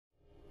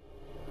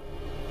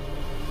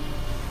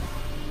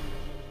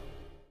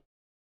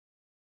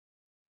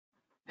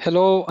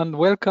Hello and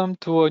welcome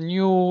to a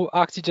new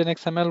Oxygen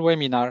XML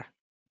webinar.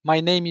 My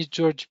name is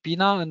George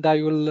Bina and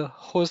I will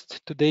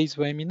host today's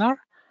webinar.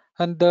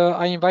 And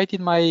I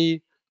invited my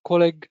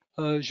colleague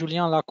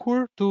Julien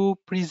Lacour to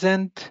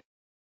present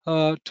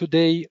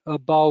today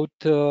about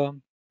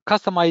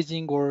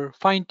customizing or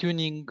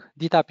fine-tuning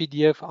DITA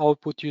PDF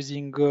output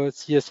using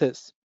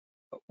CSS.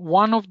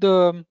 One of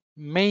the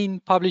main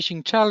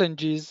publishing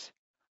challenges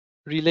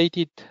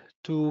related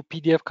to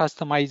PDF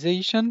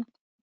customization,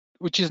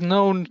 which is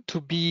known to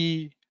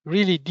be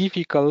really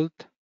difficult,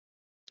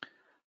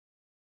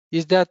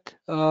 is that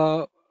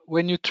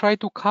when you try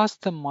to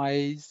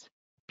customize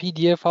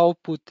PDF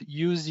output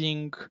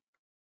using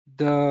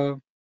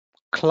the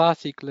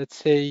classic, let's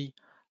say,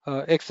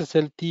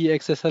 XSLT,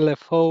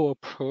 XSLFO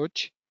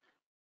approach,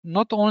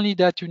 not only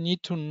that you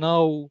need to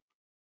know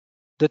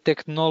the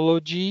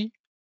technology,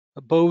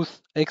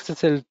 both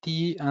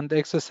XSLT and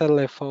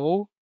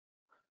XSLFO,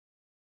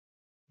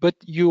 but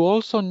you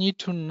also need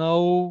to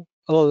know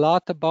a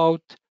lot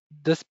about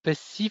the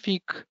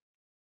specific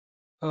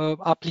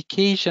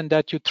application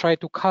that you try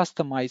to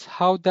customize,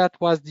 how that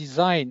was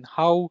designed,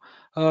 how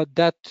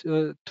that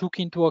took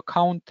into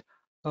account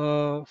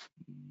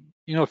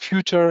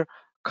future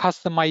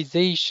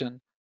customization.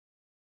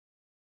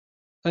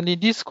 And in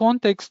this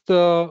context,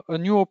 a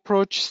new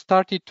approach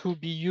started to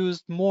be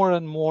used more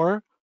and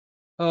more,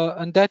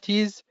 and that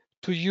is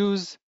to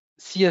use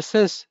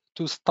CSS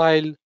to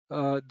style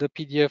the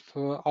PDF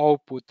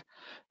output.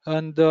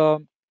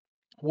 And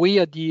we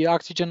at the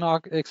Oxygen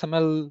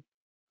XML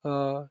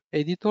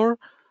Editor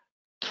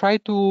try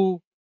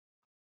to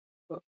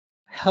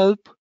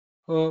help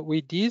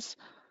with this,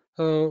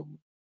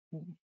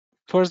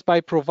 first by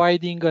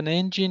providing an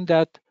engine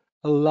that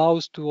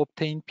allows to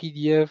obtain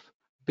PDF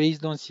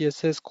based on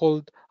CSS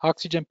called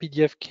Oxygen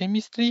PDF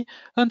Chemistry,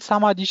 and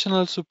some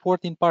additional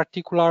support in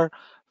particular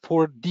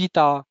for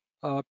DITA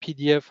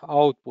PDF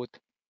output.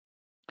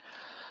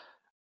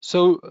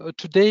 So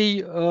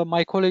today,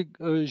 my colleague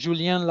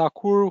Julien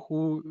Lacour,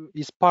 who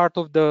is part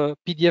of the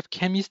PDF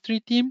chemistry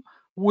team,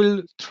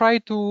 will try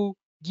to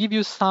give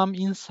you some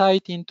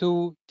insight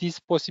into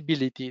these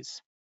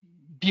possibilities.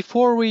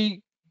 Before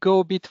we go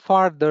a bit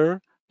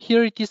further,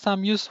 here it is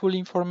some useful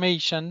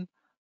information,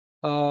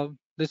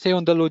 let's say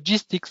on the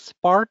logistics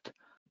part.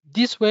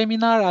 This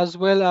webinar, as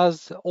well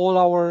as all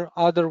our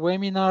other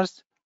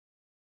webinars,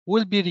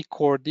 will be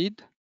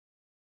recorded,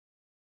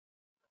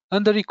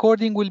 and the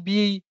recording will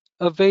be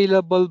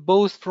available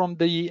both from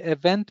the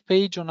event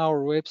page on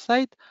our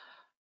website.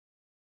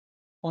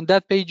 On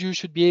that page, you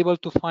should be able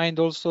to find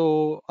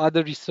also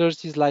other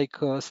resources like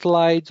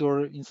slides,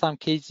 or in some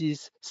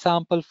cases,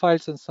 sample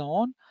files and so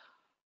on.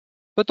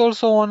 But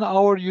also on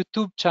our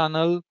YouTube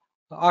channel,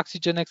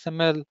 Oxygen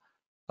XML,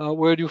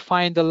 where you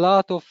find a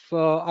lot of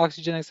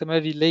Oxygen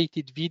XML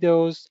related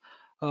videos,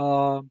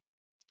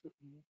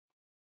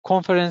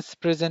 conference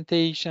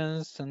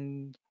presentations,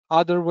 and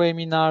other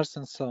webinars,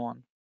 and so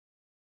on.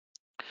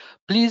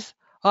 Please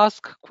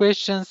ask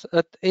questions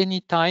at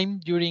any time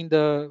during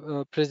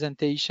the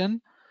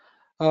presentation.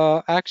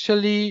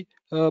 Actually,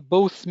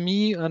 both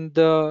me and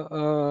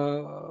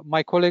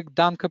my colleague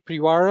Dan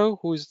Caprivaro,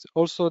 who is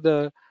also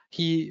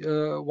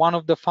one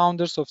of the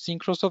founders of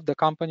Syncrosoft, the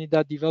company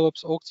that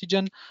develops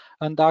Oxygen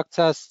and acts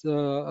as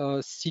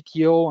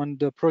CTO and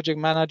the project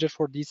manager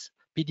for this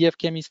PDF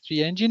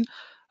chemistry engine.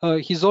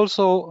 He's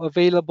also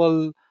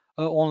available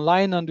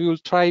online, and we will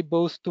try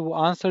both to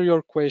answer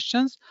your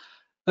questions.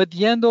 At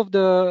the end of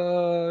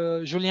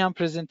the Julien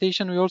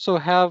presentation, we also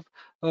have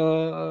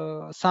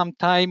some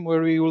time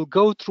where we will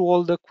go through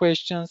all the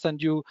questions and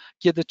you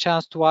get the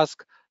chance to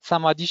ask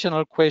some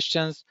additional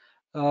questions.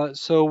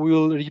 So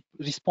we'll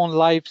respond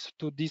live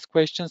to these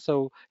questions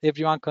so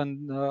everyone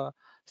can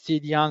see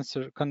the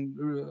answer,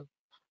 can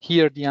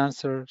hear the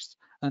answers.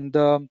 And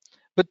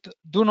but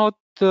do not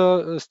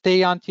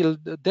stay until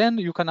then.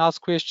 You can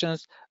ask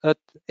questions at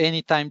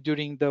any time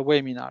during the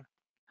webinar.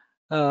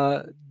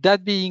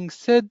 That being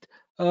said,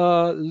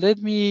 let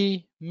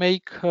me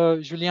make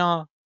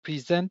Julien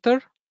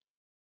presenter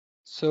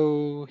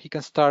so he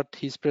can start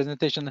his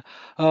presentation.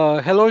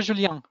 Hello,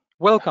 Julien.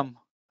 Welcome.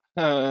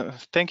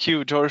 Thank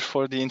you, George,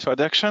 for the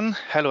introduction.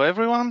 Hello,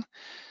 everyone.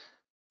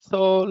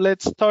 So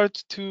let's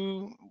start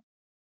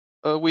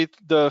with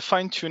the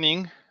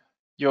fine-tuning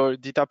your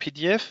DITA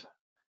PDF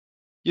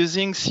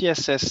using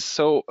CSS.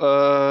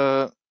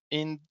 So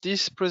in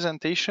this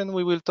presentation,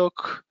 we will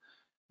talk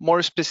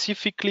more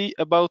specifically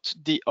about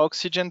the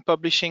Oxygen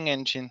publishing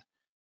engine,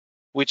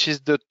 which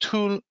is the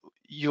tool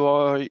you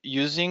are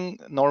using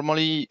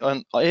normally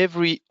on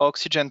every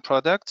Oxygen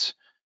product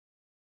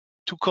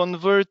to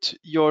convert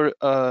your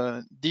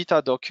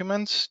DITA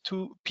documents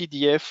to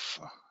PDF.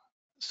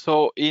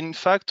 So in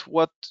fact,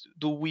 what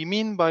do we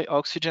mean by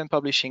Oxygen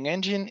Publishing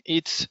Engine?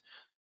 It's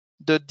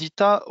the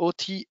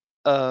DITA-OT,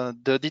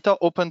 the DITA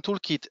Open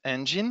Toolkit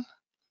engine,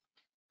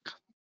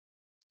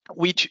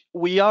 which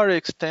we are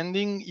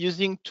extending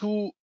using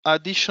two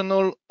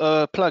additional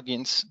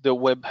plugins, the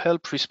Web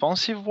Help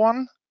responsive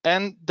one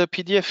and the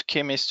PDF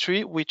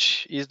Chemistry,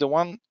 which is the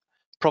one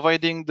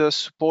providing the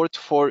support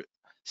for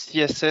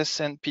CSS,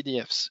 and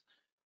PDFs.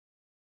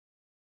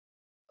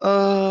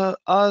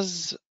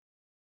 As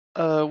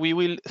we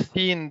will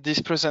see in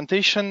this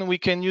presentation, we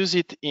can use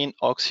it in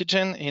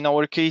Oxygen, in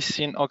our case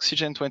in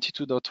Oxygen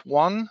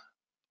 22.1,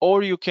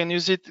 or you can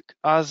use it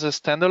as a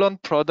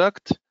standalone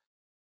product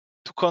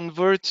to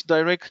convert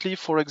directly,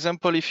 for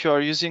example, if you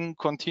are using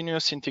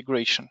continuous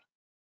integration.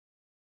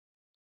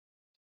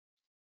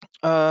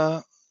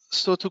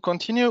 So to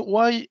continue,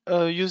 why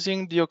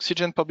using the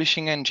Oxygen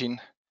publishing engine?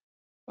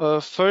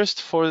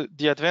 First, for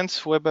the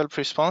advanced web help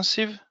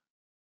responsive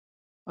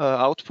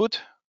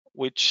output,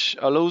 which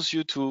allows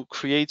you to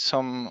create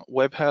some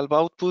web help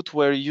output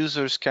where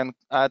users can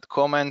add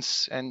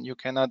comments and you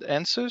can add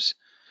answers.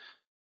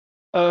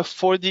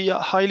 For the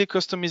highly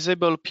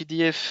customizable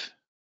PDF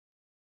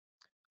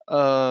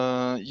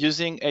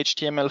using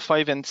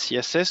HTML5 and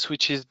CSS,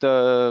 which is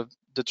the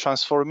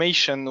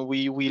transformation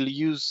we will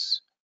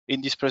use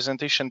in this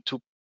presentation to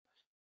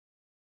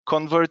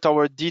convert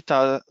our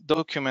DITA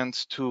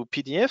documents to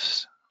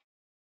PDFs.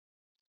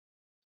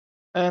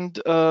 And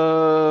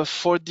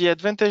for the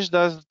advantage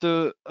that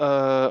the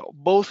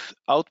both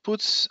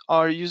outputs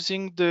are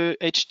using the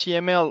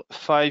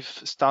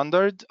HTML5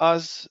 standard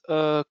as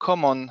a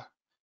common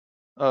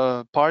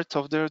part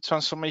of their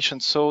transformation.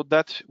 So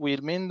that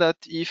will mean that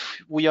if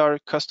we are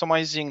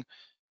customizing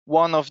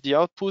one of the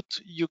output,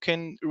 you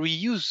can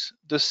reuse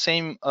the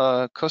same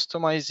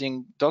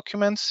customizing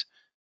documents,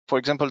 for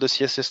example, the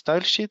CSS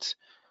style sheets,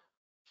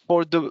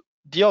 for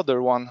the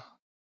other one.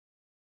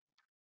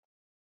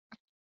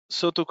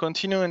 So to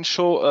continue and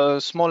show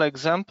a small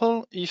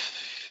example,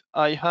 if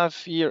I have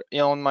here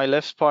on my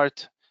left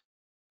part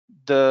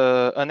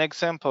an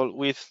example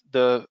with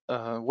the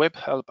web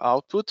help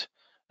output,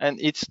 and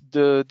it's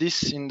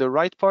this in the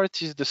right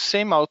part is the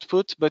same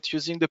output but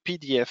using the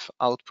PDF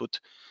output.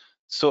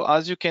 So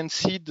as you can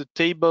see, the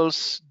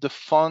tables, the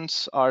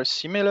fonts are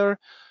similar,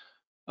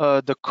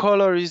 the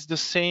color is the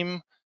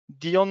same.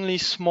 The only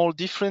small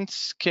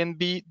difference can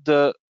be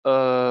the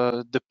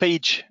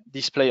page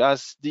display,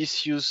 as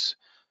this use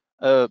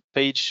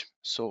page,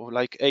 so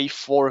like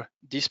A4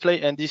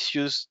 display, and this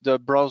use the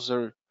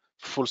browser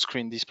full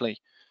screen display.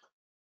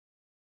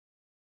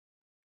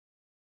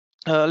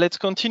 Let's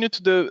continue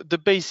to the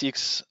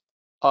basics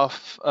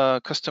of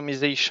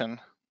customization.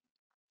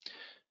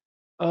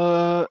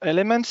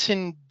 Elements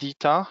in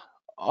DITA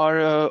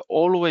are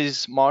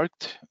always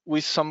marked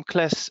with some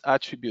class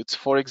attributes.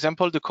 For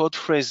example, the code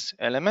phrase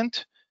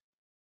element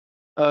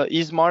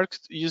is marked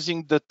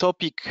using the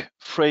topic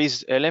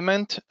phrase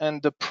element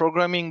and the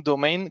programming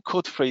domain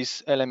code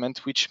phrase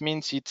element, which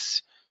means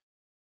its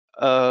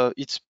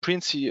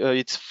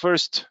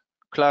first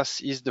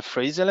class is the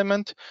phrase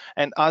element,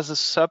 and as a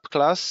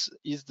subclass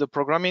is the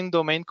programming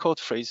domain code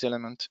phrase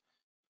element.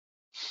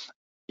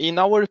 In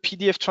our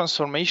PDF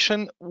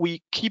transformation,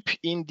 we keep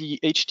in the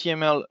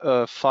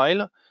HTML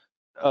file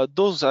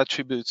those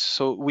attributes,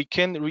 so we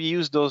can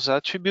reuse those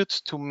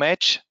attributes to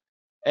match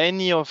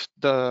any of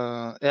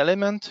the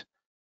element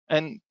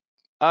and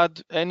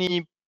add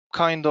any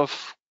kind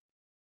of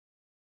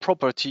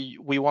property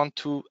we want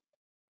to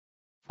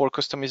for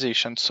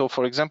customization. So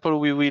for example,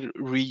 we will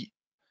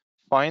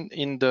find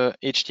in the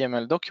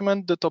HTML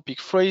document the topic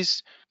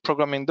phrase,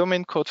 programming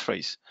domain code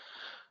phrase.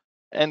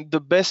 And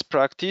the best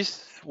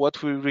practice,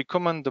 what we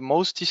recommend the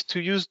most, is to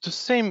use the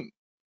same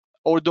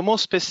or the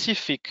most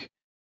specific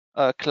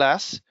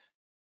class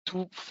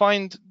to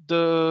find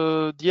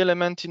the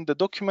element in the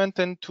document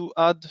and to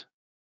add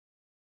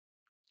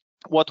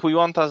what we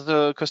want as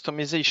the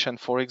customization.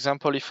 For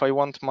example, if I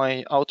want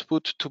my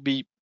output to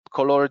be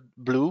colored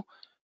blue,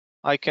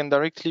 I can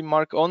directly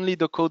mark only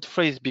the code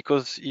phrase,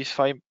 because if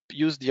I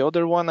use the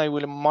other one, I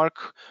will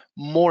mark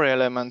more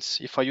elements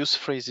if I use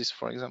phrases,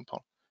 for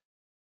example.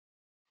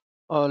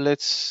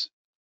 Let's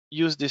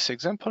use this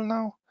example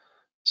now.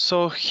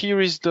 So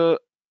here is the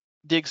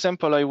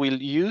example I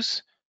will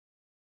use.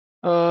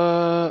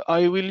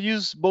 I will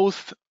use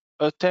both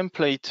a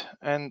template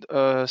and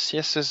a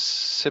CSS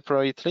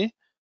separately,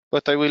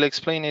 but I will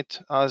explain it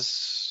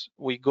as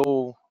we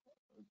go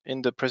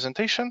in the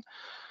presentation.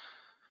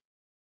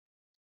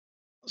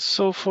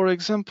 So for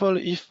example,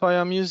 if I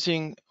am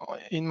using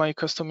in my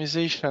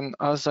customization,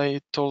 as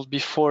I told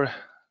before,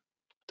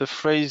 the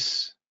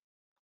phrase,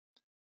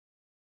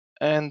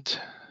 and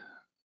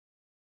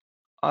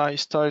I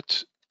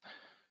start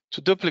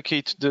to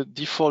duplicate the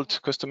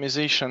default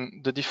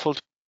customization, the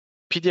default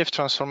PDF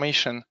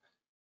transformation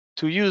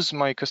to use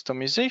my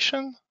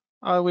customization,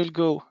 I will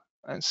go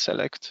and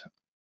select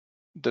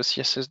the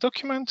CSS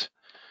document,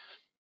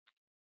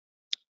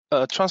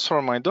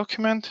 transform my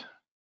document,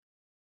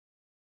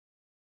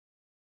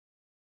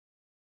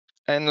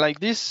 and like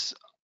this,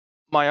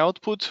 my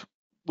output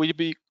will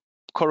be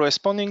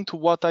corresponding to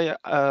what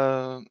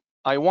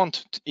I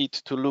want it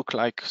to look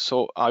like.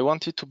 So I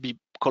want it to be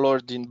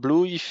colored in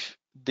blue if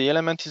the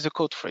element is a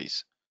code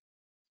phrase.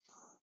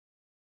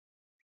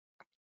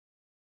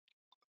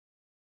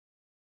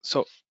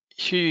 So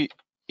here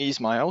is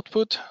my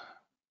output,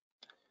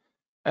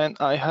 and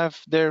I have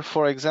there,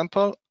 for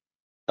example,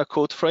 a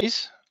code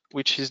phrase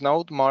which is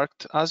now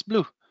marked as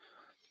blue.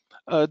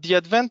 The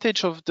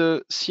advantage of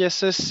the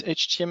CSS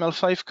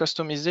HTML5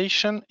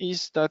 customization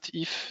is that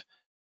if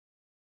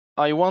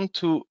I want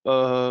to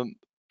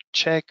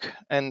check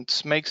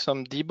and make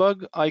some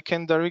debug, I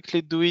can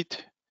directly do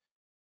it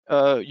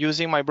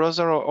using my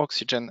browser or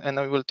Oxygen, and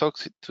I will talk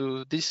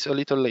to this a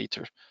little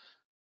later.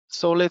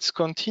 So let's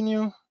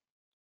continue.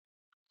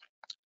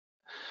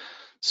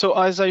 So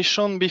as I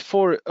shown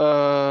before,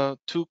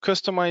 to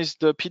customize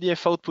the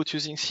PDF output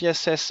using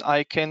CSS,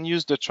 I can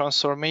use the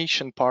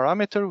transformation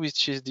parameter,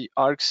 which is the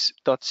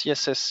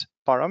args.css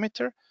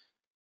parameter,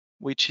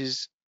 which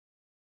is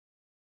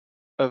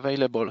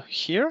available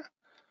here.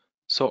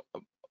 So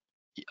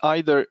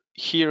either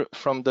here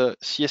from the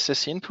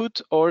CSS input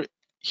or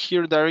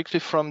here directly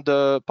from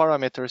the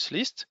parameters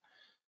list.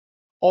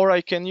 Or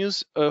I can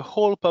use a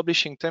whole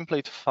publishing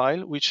template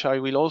file, which I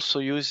will also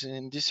use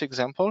in this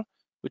example,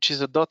 which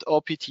is a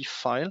 .opt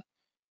file,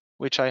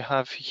 which I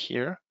have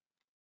here.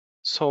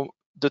 So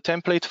the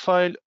template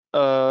file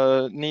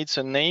needs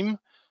a name.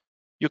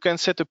 You can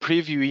set a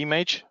preview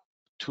image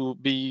to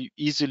be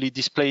easily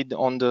displayed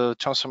on the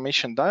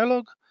transformation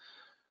dialog.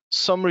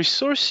 Some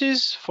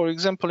resources, for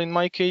example, in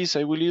my case,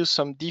 I will use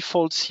some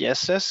default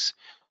CSS,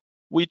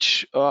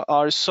 which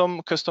are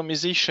some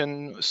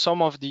customization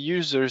some of the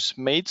users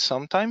made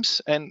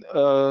sometimes, and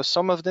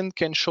some of them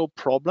can show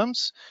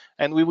problems,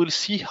 and we will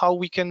see how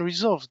we can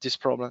resolve these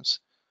problems.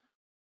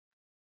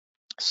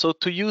 So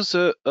to use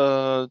a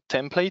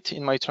template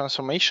in my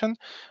transformation,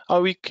 I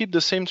will keep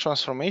the same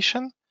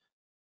transformation,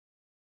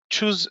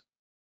 choose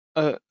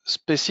a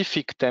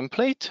specific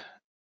template.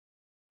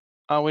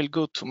 I will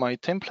go to my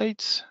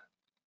templates.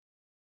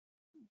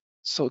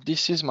 So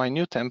this is my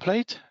new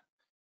template.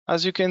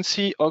 As you can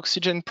see,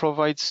 Oxygen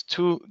provides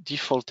 2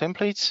 default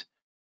templates,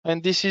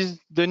 and this is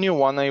the new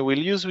one I will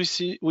use,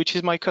 which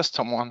is my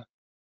custom one,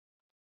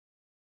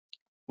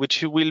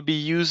 which will be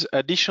used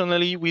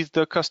additionally with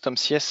the custom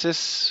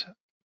CSS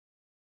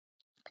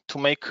to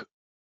make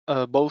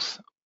both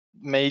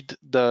made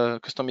the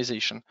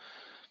customization.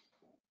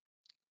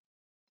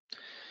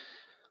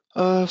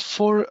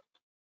 For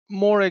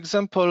more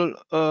example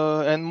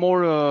and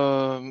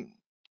more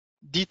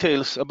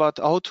details about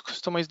how to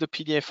customize the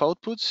PDF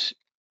outputs,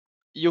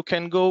 you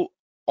can go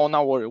on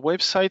our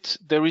website.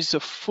 There is a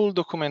full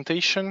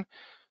documentation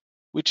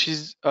which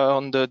is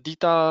on the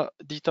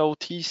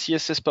DITA-OT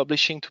CSS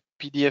publishing to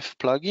PDF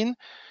plugin,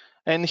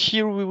 and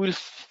here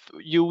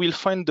you will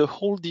find the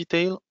whole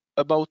detail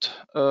about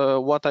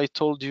what I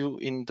told you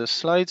in the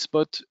slides,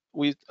 but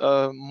with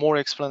more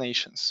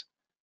explanations.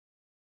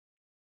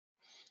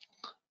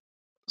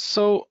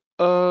 So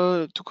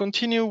to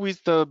continue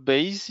with the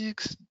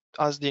basics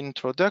as the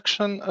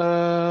introduction,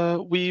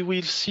 we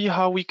will see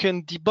how we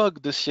can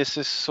debug the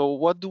CSS. So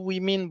what do we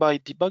mean by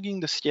debugging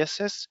the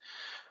CSS?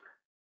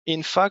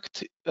 In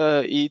fact,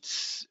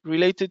 it's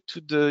related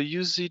to the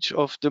usage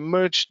of the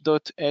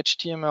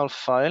merge.html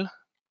file,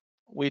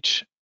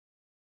 which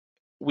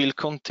will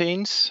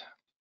contains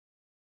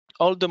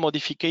all the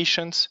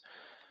modifications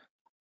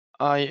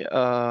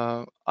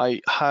I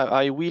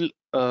will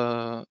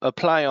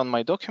apply on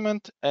my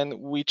document, and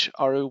which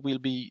will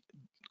be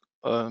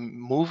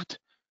moved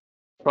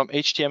from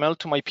HTML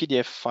to my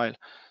PDF file.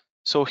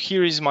 So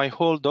here is my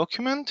whole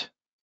document.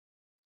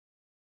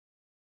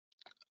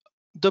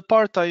 The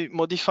part I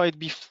modified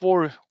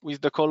before with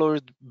the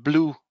colored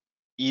blue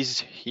is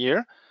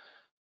here.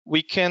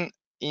 We can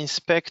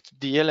inspect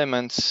the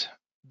elements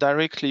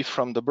directly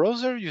from the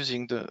browser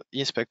using the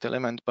inspect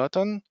element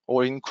button,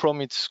 or in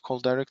Chrome it's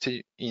called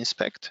directly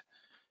inspect.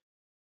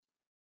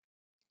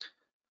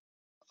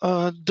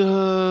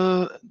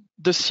 The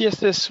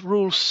CSS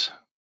rules,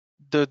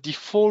 the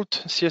default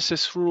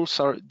CSS rules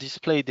are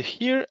displayed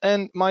here,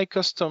 and my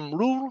custom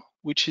rule,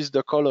 which is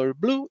the color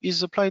blue,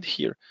 is applied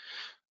here.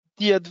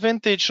 The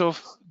advantage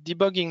of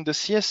debugging the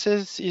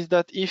CSS is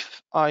that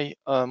if I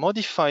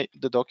modify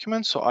the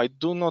document, so I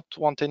do not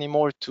want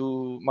anymore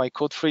my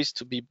code phrase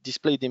to be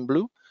displayed in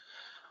blue,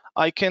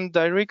 I can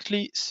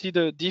directly see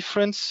the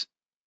difference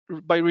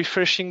by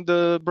refreshing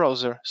the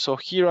browser. So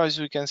here, as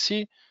you can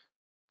see,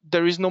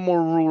 there is no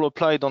more rule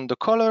applied on the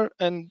color,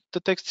 and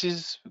the text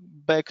is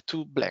back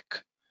to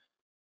black.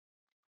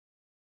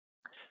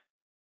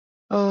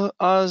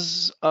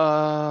 As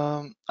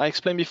I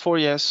explained before,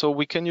 yes, so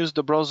we can use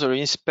the browser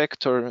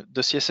inspector,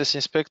 the CSS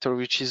inspector,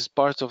 which is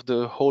part of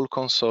the whole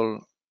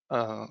console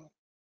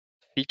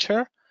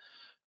feature,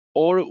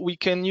 or we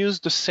can use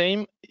the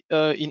same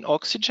in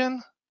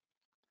Oxygen.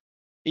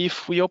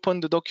 If we open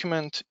the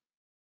document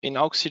in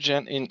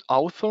Oxygen in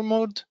author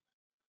mode,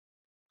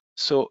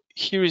 so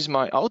here is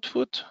my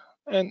output,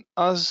 and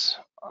as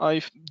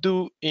I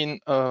do in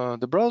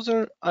the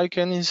browser, I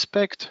can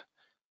inspect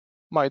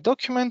my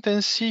document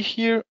and see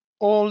here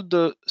all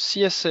the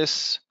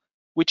CSS,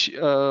 which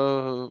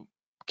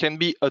can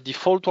be a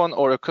default one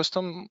or a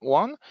custom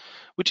one,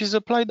 which is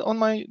applied on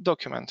my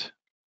document.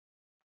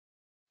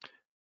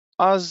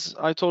 As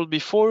I told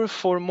before,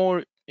 for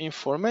more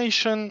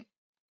information,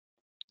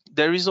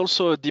 there is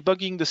also a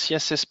debugging the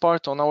CSS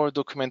part on our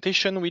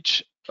documentation,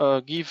 which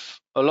give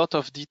a lot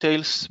of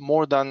details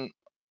more than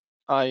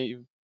I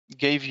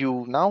gave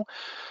you now,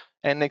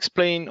 and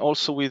explain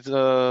also with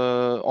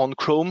on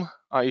Chrome.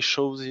 I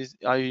shown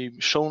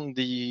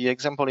the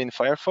example in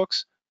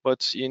Firefox,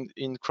 but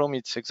in Chrome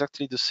it's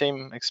exactly the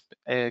same,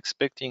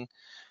 expecting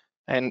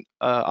an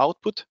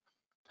output.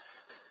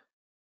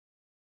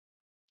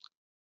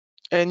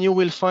 And you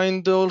will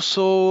find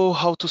also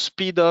how to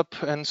speed up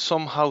and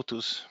some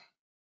how-tos.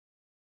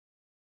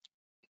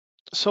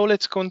 So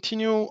let's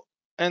continue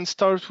and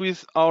start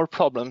with our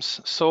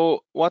problems.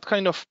 So what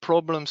kind of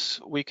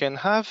problems we can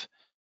have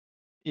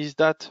is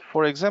that,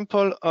 for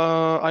example,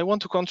 I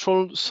want to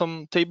control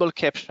some table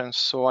captions.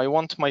 So I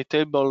want my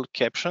table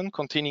caption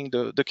containing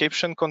the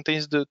caption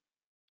contains the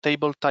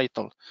table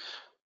title.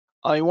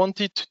 I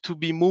want it to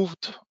be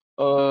moved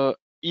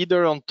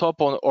either on top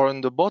or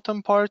on the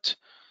bottom part.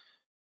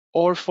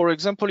 Or for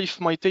example,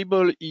 if my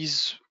table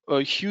is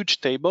a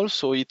huge table,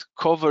 so it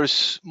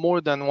covers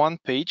more than one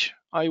page,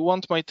 I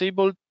want my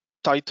table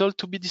title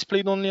to be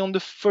displayed only on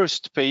the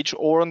first page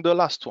or on the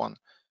last one.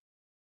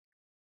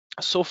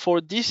 So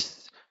for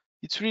this,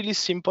 it's really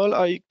simple.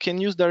 I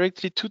can use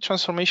directly two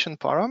transformation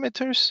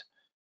parameters.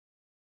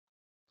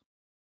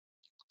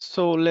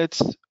 So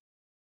let's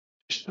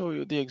show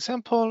you the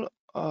example.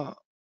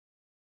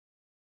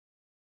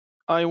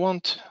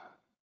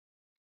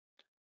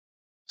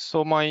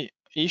 So my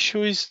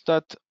issue is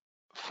that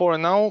for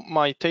now,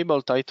 my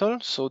table title,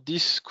 so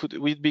this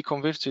will be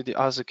converted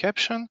as a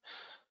caption.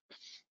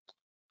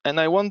 And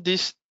I want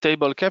this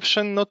table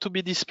caption not to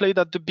be displayed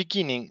at the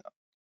beginning.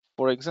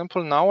 For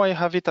example, now I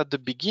have it at the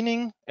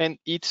beginning and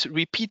it's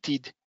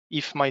repeated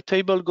if my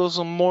table goes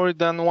on more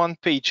than one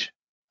page,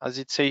 as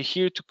it say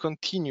here to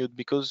continued,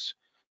 because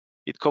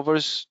it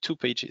covers 2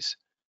 pages.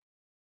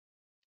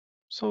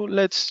 So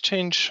let's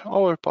change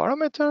our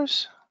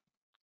parameters.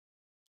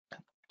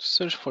 To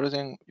search for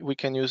them, we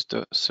can use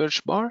the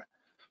search bar.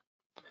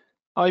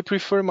 I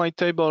prefer my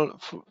table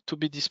to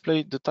be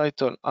displayed the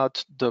title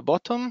at the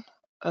bottom,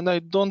 and I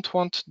don't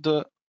want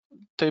the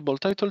table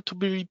title to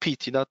be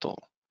repeated at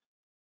all.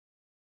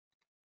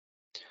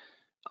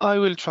 I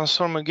will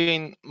transform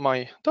again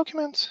my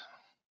document.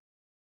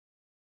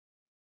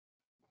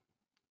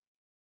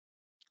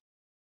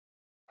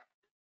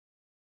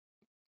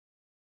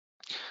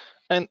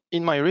 And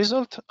in my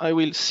result, I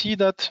will see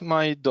that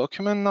my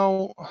document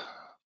now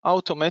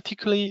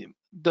automatically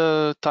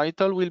the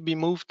title will be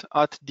moved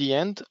at the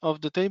end of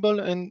the table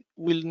and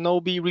will now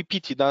be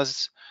repeated,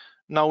 as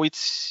now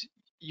it's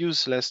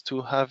useless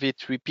to have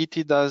it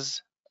repeated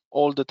as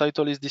all the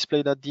title is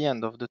displayed at the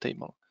end of the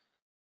table.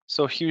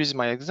 So here is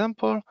my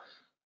example.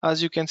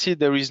 As you can see,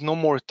 there is no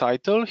more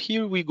title.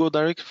 Here we go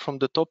direct from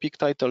the topic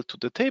title to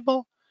the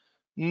table,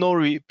 no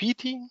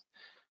repeating.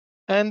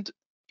 And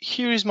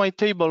here is my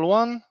table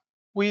 1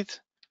 with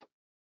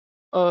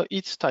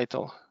its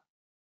title.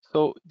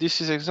 So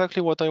this is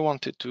exactly what I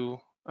wanted to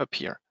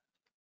appear.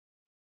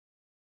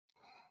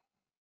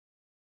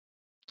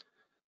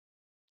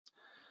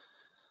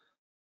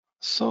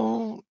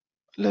 So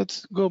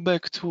let's go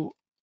back to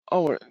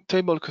our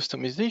table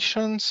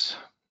customizations.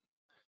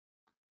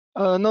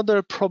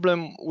 Another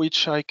problem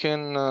which I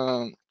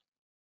can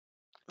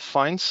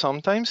find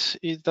sometimes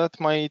is that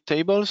my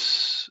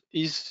tables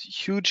is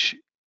huge,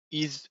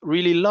 is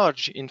really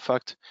large, in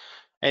fact,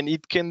 and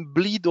it can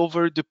bleed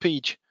over the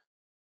page.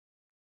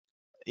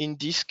 In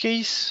this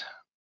case,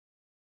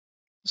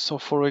 so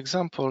for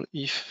example,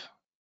 if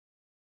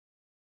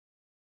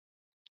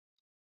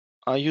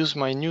I use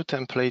my new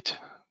template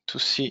to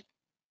see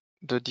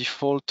the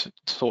default,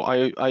 so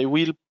I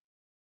will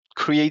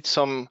create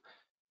some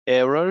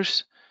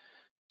errors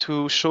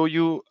to show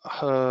you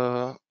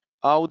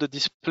how the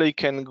display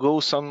can go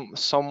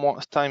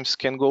sometimes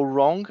can go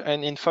wrong,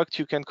 and in fact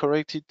you can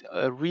correct it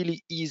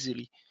really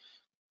easily.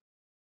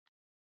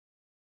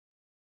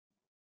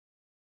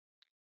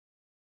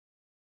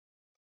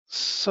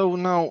 So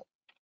now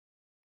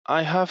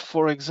I have,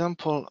 for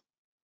example,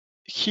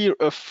 here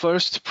a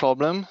first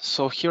problem.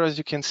 So here, as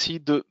you can see,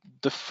 the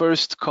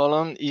first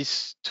column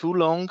is too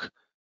long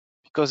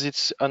because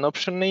it's an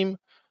option name.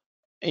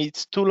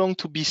 It's too long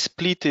to be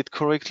splitted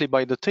correctly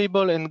by the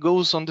table and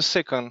goes on the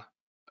second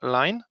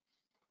line.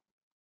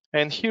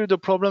 And here the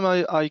problem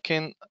I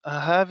can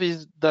have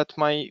is that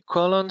my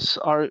columns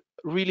are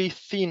really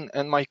thin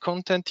and my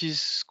content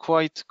is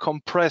quite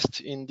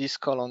compressed in these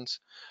columns.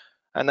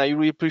 And I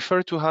really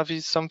prefer to have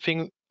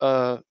something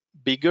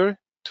bigger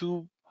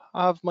to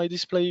have my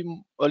display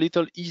a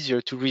little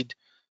easier to read.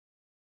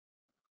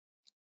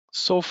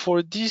 So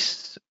for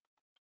this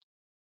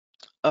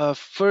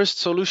first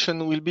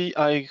solution will be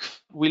I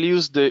will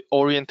use the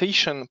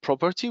orientation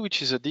property,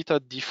 which is a DITA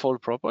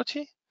default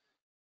property.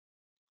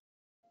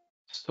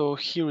 So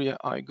here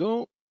I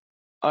go.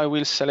 I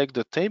will select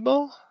the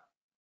table,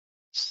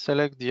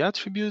 select the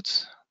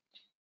attributes,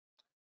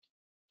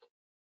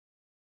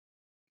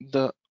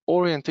 the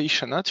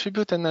orientation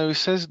attribute, and I will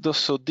say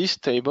so this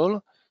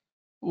table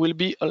will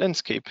be a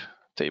landscape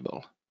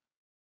table.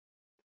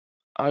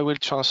 I will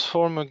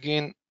transform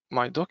again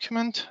my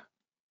document.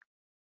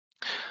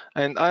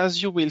 And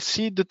as you will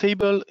see, the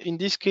table in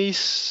this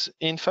case,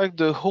 in fact,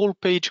 the whole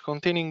page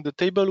containing the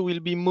table will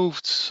be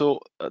moved. So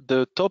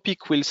the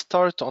topic will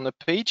start on a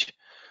page.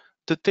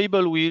 The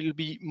table will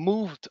be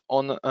moved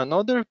on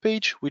another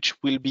page, which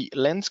will be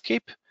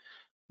landscape.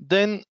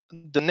 Then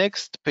the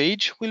next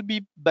page will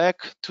be back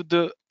to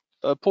the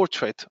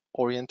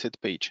portrait-oriented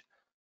page.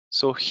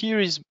 So here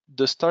is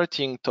the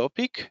starting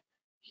topic.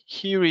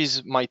 Here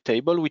is my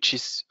table, which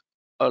is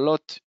a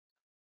lot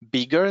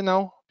bigger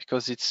now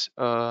because it's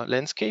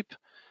landscape.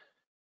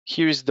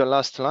 Here is the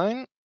last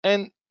line,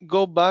 and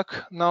go back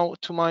now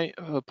to my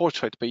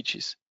portrait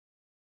pages.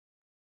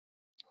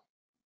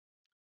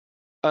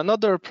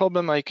 Another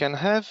problem I can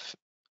have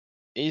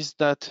is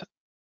that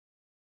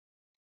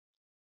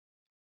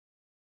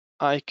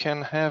I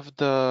can have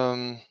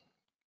the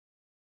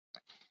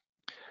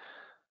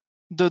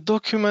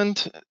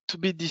document to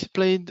be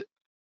displayed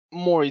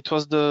more. It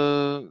was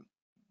the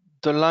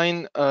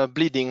line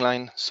bleeding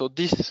line. So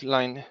this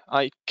line,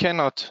 I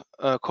cannot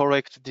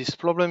correct this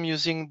problem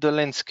using the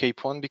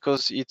landscape one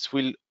because it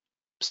will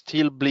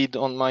still bleed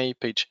on my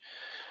page.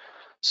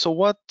 So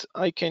what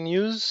I can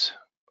use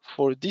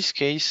for this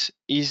case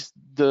is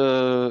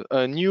the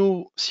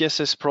new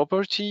CSS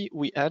property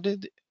we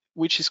added,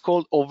 which is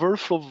called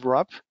overflow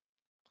wrap.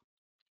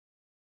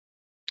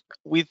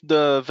 With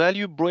the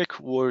value break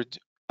word,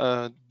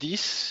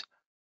 this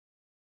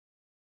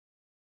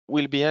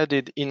will be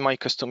added in my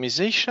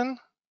customization.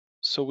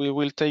 So we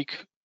will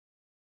take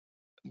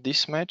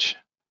this match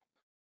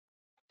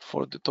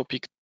for the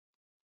topic.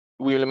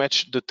 We will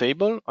match the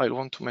table. I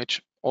want to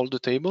match all the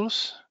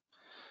tables.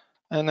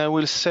 And I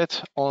will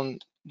set on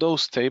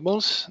those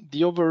tables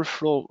the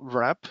overflow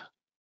wrap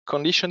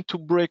condition to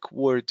break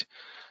word.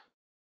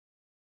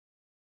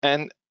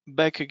 And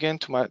back again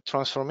to my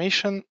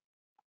transformation,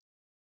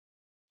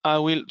 I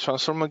will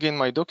transform again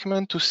my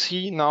document to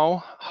see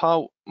now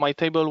how my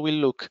table will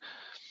look.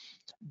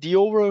 The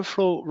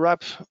overflow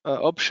wrap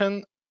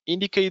option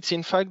indicates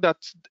in fact that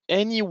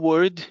any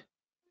word,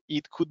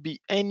 it could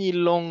be any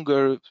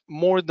longer,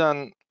 more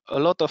than a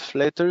lot of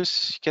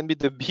letters, can be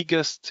the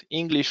biggest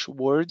English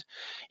word,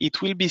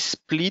 it will be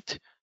split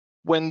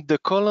when the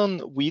column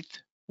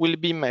width will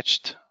be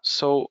matched.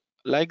 So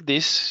like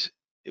this,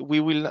 we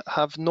will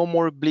have no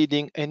more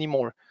bleeding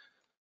anymore.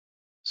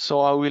 So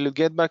I will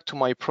get back to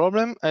my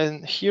problem,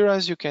 and here,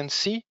 as you can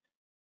see,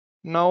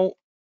 now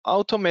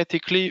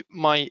automatically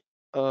my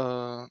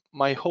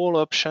my whole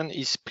option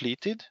is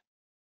splitted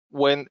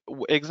when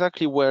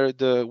exactly where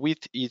the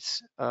width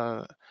is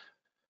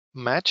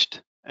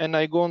matched, and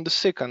I go on the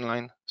second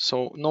line,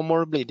 so no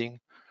more bleeding.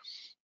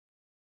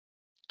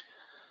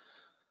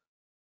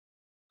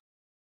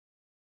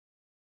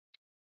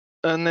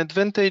 An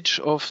advantage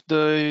of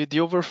the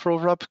overflow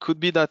wrap could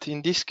be that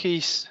in this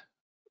case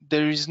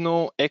there is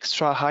no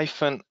extra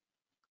hyphen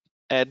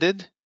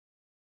added,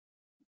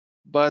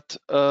 but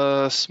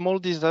a small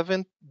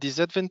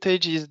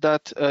disadvantage is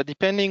that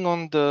depending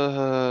on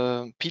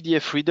the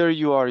PDF reader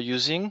you are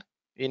using,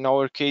 in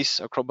our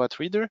case Acrobat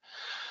Reader,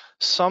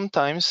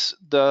 sometimes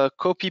the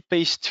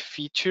copy-paste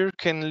feature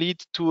can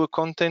lead to a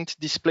content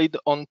displayed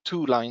on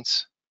two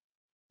lines,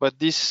 but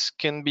this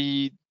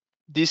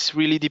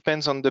really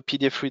depends on the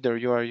PDF reader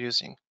you are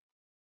using.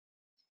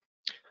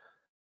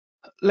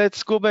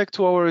 Let's go back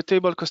to our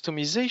table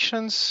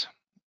customizations.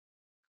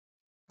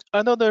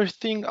 Another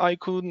thing I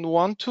could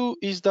want to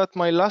is that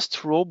my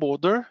last row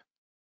border.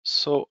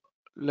 So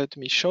let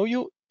me show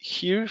you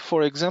here,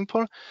 for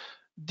example,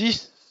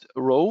 this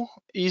row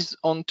is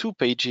on 2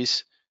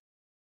 pages,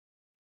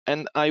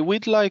 and I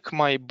would like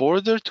my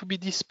border to be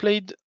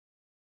displayed.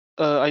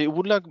 I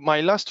would like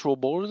my last row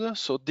border,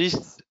 so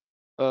this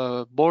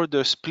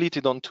border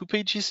split on 2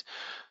 pages,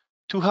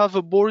 to have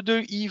a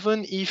border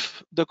even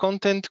if the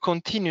content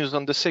continues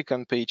on the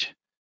second page.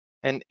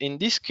 And in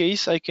this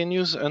case, I can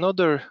use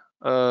another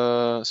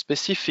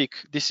specific,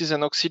 this is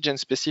an Oxygen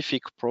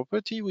specific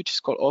property, which is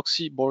called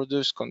Oxy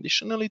Borders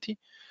Conditionality,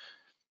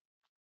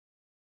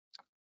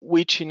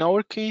 which in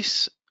our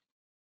case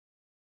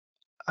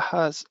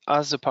has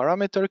as a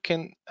parameter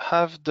can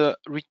have the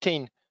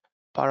retain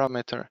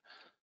parameter.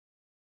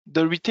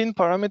 The retain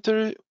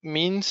parameter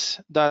means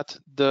that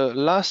the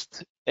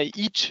last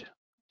each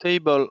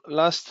table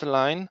last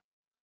line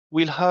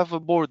will have a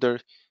border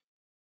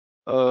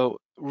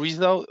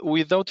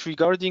without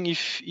regarding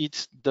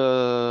if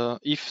the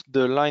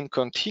line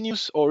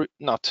continues or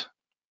not.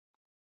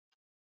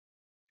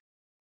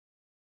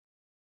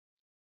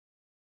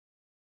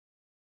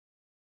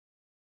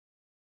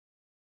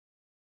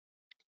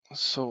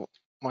 So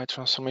my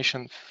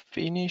transformation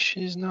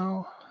finishes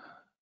now.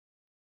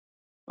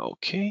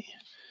 Okay.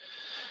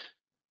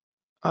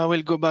 I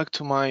will go back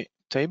to my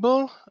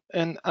table,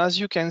 and as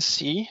you can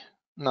see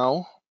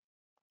now,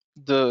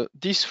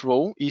 this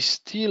row is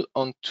still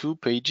on 2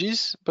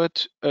 pages,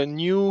 but a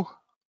new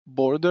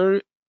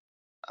border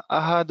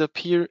had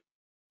appeared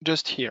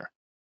just here.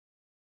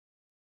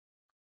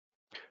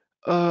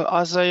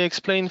 As I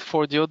explained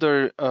for the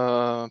other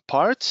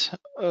parts,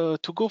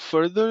 to go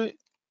further,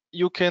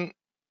 you can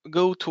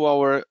go to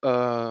our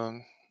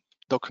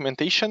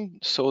documentation.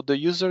 So the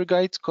user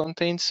guide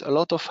contains a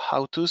lot of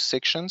how-to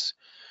sections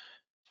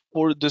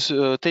for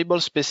the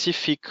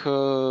table-specific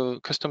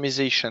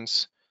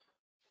customizations,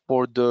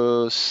 for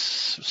the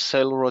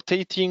cell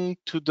rotating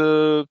to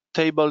the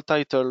table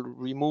title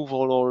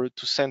removal or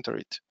to center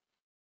it.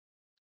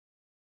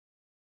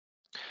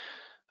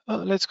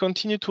 Let's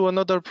continue to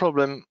another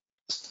problem.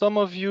 Some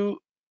of you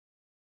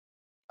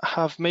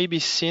have maybe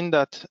seen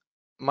that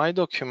my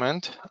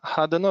document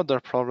had another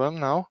problem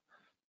now.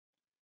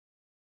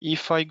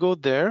 If I go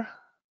there,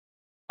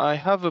 I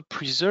have a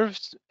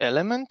preserved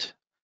element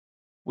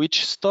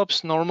which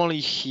stops normally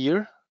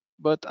here,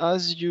 but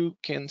as you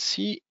can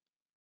see,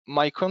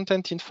 my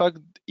content in fact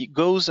it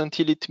goes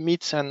until it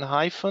meets an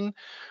hyphen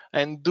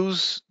and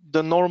does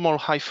the normal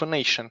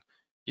hyphenation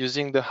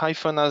using the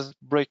hyphen as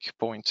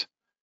breakpoint.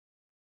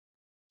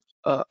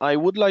 I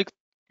would like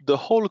the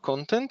whole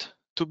content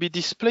to be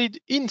displayed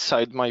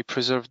inside my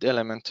preserved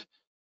element.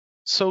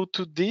 So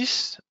to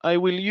this, I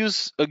will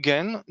use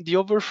again the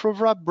overflow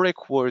wrap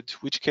break word,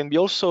 which can be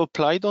also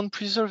applied on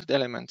preserved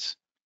elements.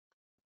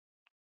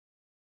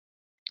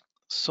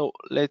 So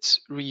let's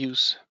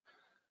reuse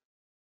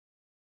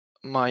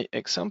my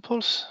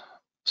examples.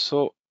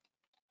 So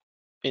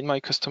in my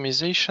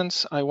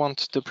customizations, I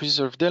want the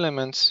preserved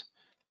elements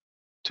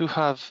to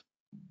have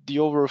the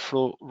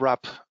overflow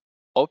wrap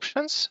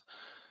options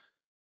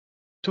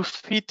to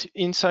fit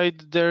inside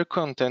their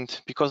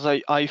content, because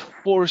I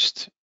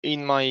forced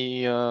in my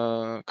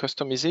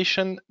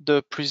customization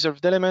the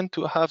preserved element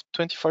to have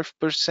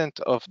 25%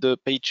 of the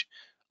page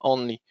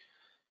only.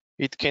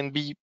 It can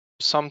be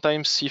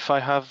sometimes if I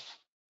have,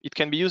 it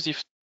can be used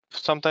if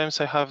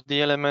sometimes I have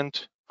the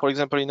element, for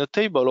example, in a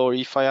table, or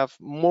if I have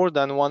more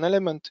than one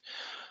element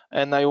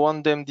and I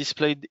want them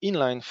displayed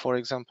inline, for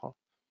example.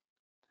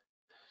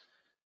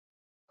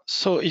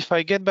 So if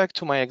I get back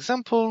to my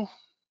example,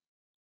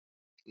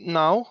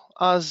 now,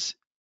 as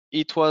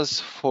it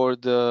was for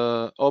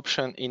the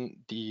option in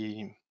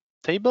the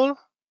table,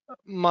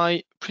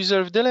 my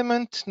preserved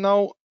element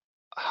now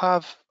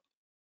have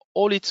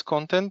all its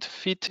content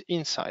fit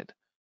inside.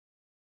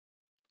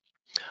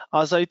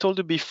 As I told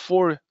you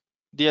before,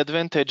 the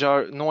advantage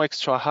are no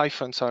extra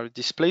hyphens are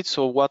displayed.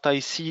 So what I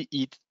see,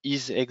 it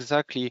is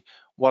exactly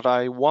what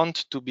I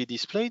want to be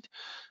displayed.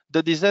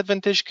 The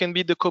disadvantage can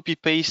be the copy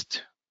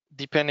paste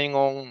depending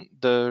on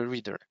the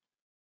reader.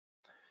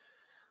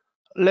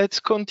 Let's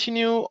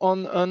continue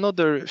on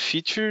another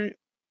feature,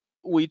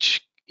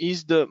 which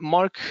is the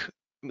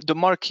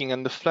marking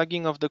and the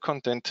flagging of the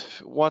content.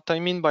 What I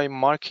mean by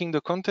marking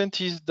the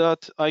content is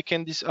that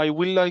I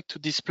will like to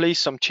display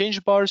some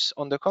change bars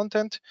on the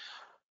content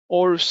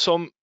or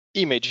some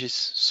images.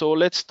 So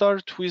let's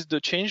start with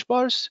the change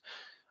bars.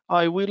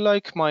 I will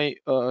like my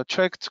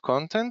tracked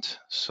content.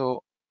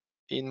 So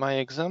in my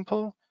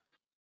example,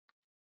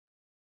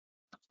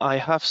 I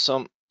have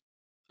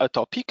a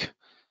topic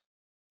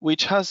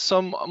which has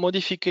some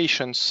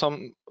modifications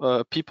some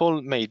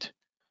people made.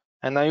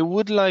 And I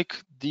would like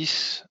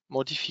this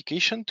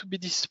modification to be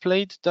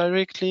displayed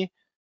directly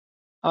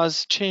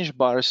as change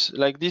bars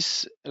like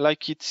this,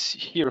 like it's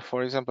here,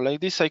 for example. Like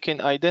this, I can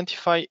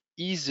identify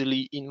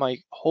easily in my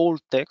whole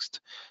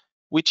text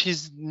which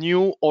is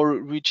new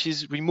or which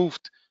is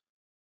removed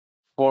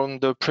from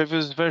the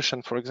previous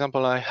version, for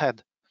example, I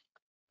had.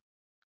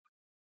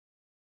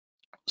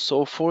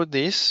 So for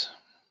this,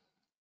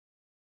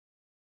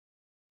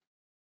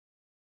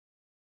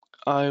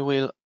 I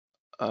will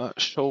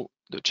show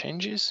the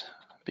changes,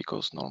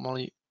 because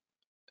normally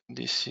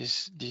this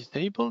is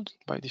disabled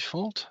by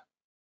default.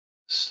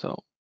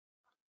 So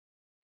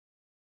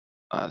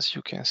as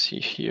you can see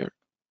here,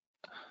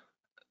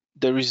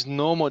 there is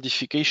no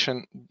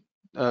modification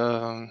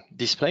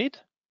displayed.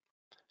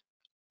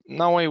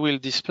 Now I will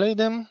display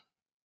them,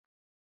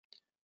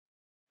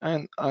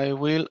 and I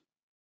will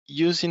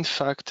use, in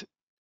fact,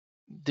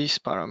 this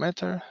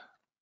parameter,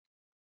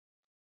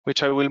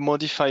 which I will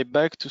modify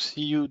back to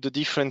see you the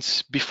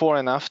difference before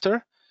and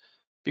after,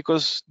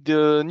 because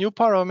the new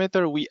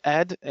parameter we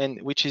add,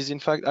 and which is in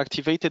fact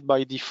activated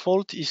by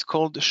default, is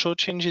called show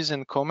changes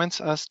and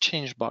comments as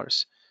change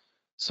bars.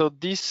 So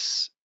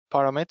this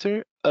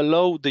parameter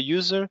allows the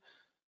user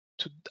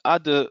to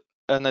add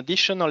an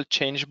additional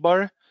change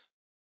bar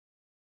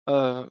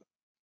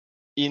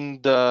in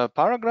the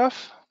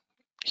paragraph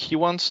he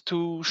wants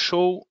to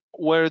show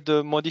where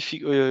the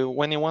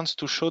when he wants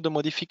to show the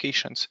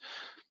modifications.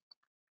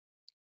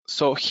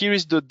 So here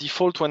is the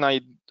default when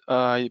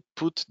I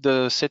put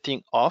the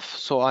setting off.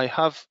 So I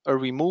have a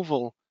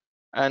removal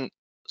and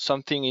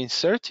something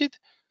inserted.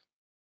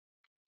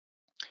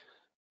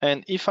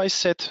 And if I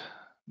set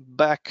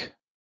back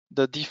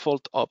the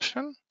default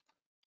option,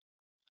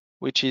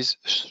 which is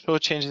show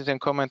changes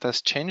and comment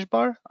as change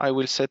bar, I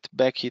will set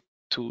back it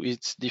to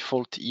its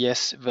default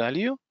yes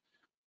value.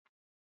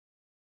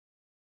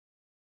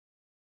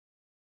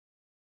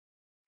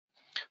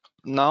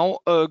 Now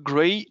a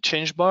gray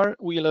change bar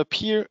will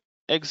appear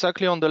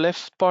exactly on the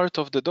left part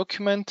of the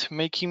document,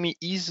 making me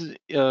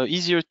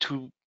easier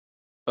to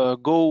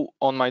go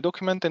on my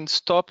document and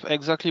stop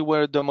exactly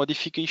where the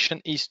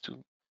modification is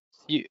to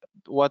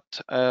what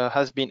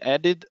has been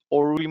added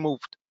or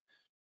removed.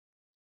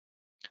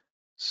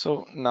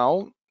 So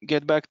now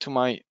get back to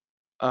my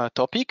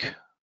topic.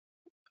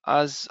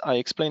 As I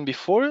explained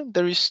before,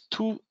 there is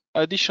 2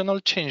 additional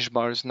change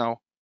bars now.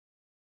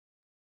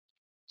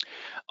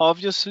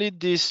 Obviously,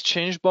 these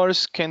change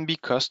bars can be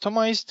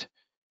customized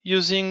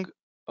using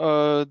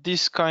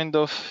this kind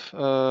of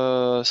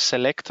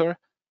selector.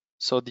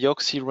 So the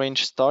Oxy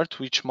range start,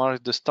 which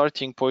marks the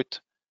starting point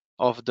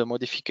of the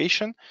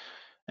modification,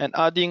 and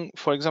adding,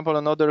 for example,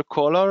 another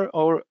color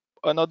or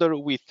another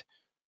width.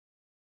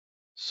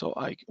 So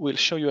I will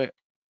show you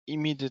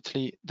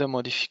immediately the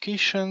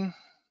modification.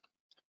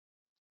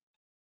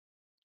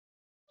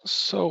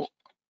 So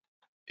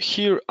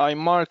here I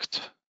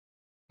marked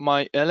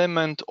my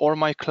element or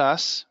my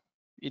class.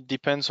 It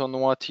depends on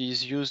what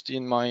is used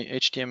in my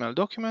HTML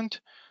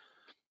document.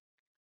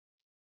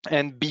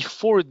 And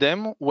before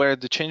them, where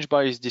the change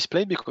bar is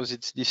displayed, because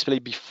it's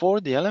displayed before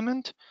the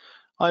element,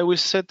 I will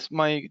set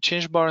my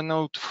change bar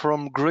node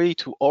from gray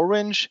to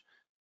orange,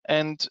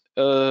 and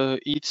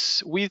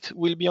its width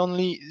will be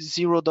only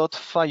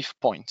 0.5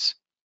 points.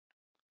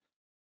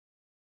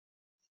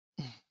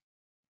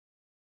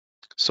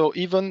 So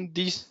even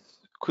this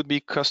could be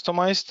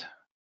customized,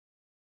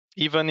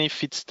 even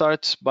if it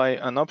starts by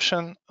an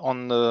option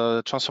on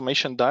the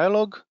transformation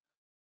dialog.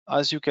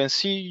 As you can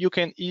see, you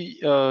can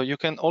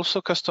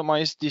also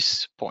customize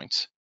these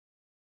points.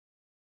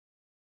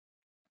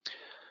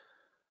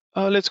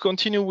 Let's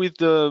continue with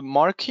the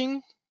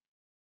marking.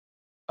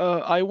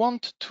 I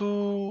want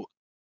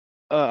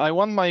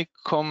my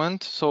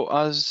comment. So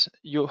as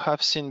you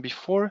have seen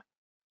before,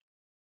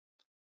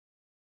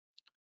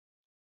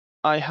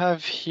 I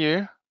have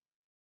here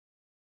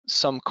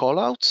some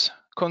callouts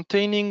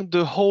containing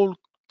the whole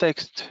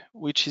text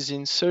which is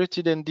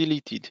inserted and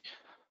deleted.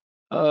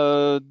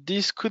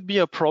 This could be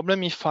a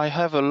problem if I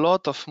have a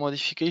lot of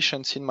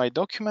modifications in my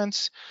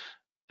documents,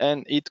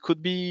 and it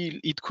could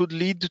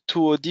lead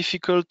to a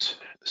difficult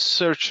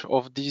search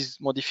of these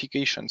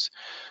modifications.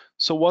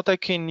 So what I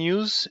can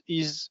use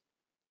is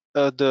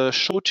the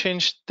show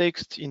change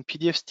text in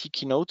PDF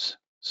sticky notes.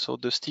 So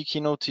the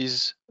sticky note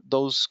is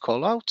those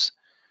callouts.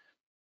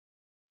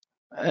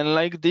 And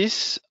like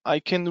this, I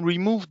can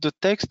remove the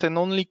text and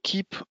only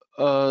keep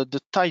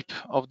the type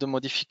of the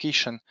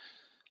modification.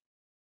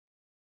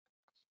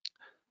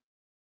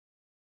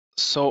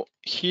 So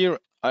here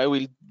I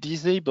will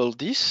disable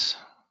this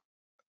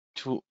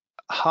to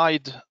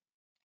hide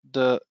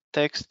the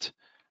text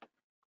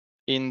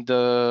in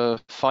the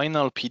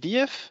final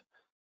PDF.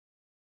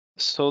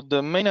 So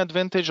the main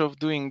advantage of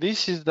doing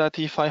this is that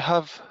if I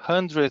have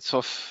hundreds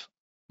of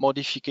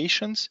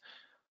modifications,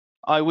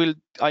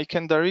 I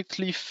can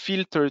directly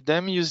filter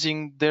them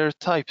using their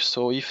type.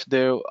 So if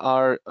there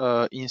are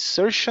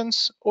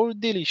insertions or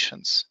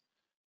deletions.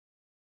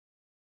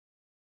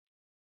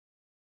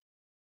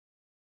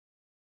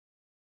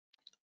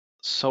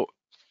 So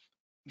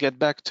get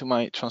back to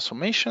my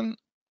transformation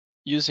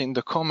using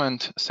the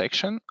comment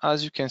section.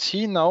 As you can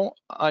see now,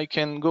 I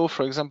can go,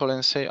 for example,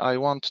 and say I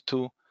want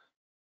to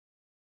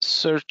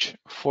search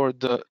for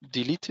the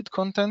deleted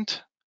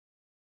content.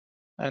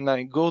 And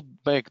I go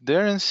back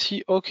there and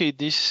see, okay,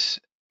 this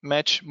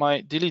match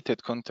my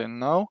deleted content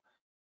now.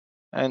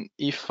 And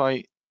if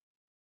I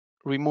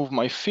remove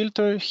my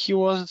filter, here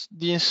was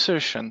the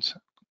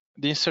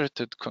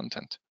inserted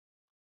content.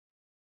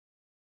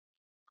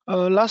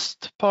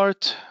 Last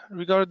part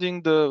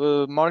regarding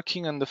the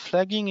marking and the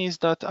flagging is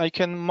that I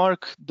can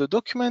mark the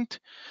document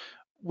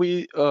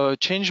with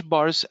change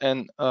bars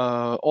and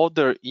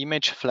other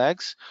image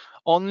flags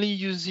only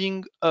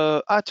using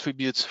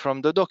attributes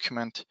from the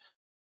document.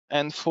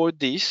 And for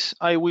this,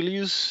 I will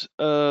use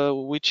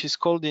which is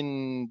called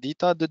in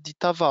DITA the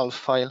DITA val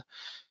file,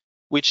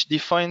 which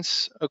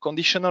defines a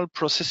conditional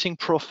processing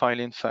profile,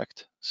 in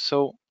fact.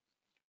 So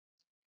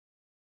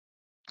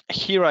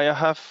here I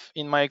have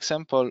in my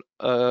example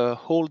a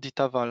whole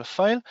DITA val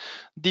file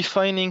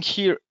defining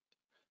here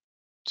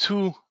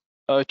 2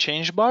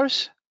 change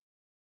bars,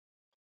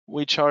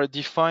 which are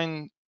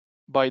defined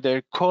by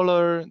their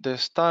color, their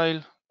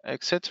style,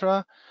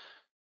 etc.,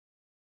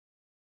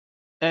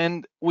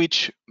 and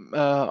which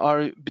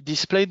are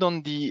displayed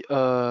on the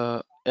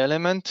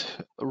element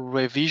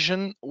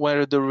revision,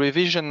 where the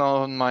revision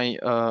on my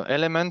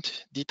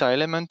element, DITA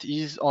element,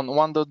 is on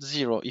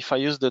 1.0. If I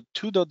use the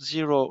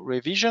 2.0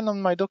 revision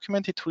on my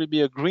document, it will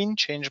be a green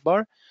change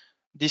bar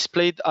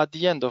displayed at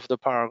the end of the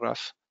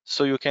paragraph.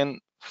 So you can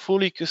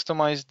fully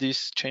customize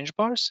these change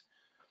bars.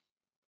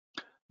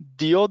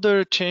 The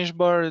other change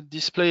bar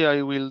display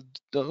I will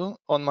do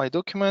on my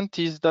document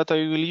is that I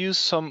will use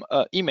some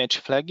image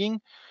flagging.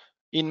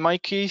 In my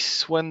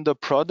case, when the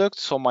product,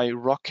 so my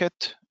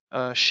rocket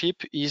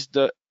ship, is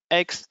the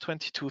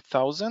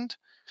X22000,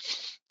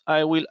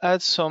 I will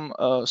add some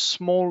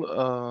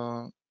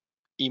small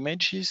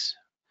images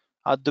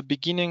at the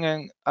beginning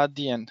and at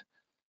the end.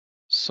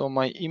 So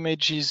my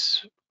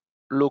images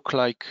look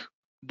like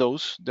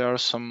those. There are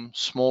some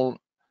small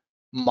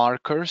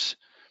markers.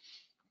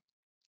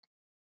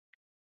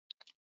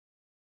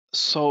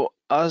 So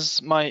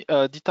as my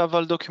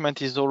DITA-val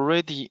document is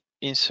already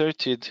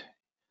inserted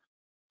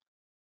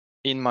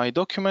in my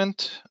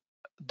document,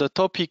 the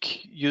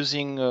topic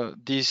using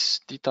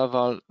these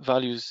DITA-val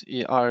values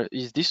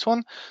is this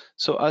one.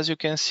 So as you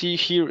can see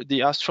here,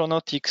 the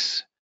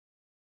astronautics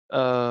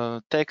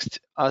text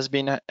has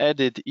been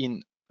added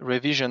in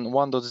revision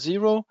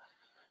 1.0.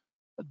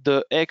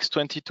 The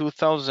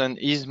X22000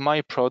 is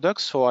my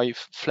product, so I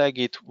flag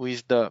it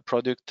with the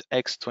product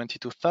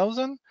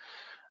X22000.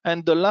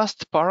 And the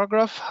last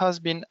paragraph has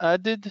been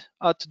added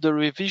at the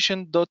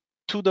revision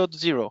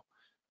 2.0.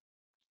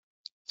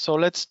 So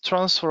let's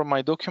transfer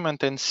my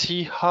document and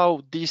see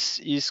how this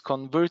is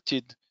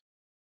converted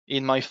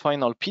in my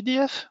final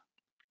PDF.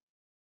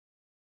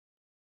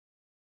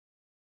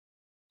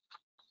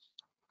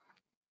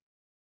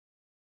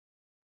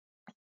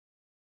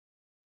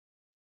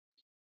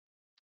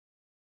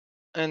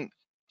 And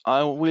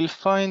I will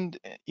find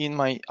in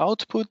my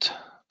output,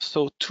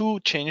 so two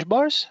change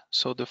bars,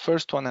 so the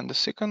first one and the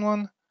second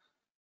one,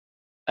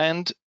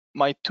 and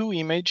my two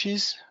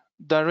images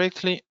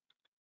directly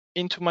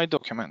into my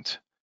document.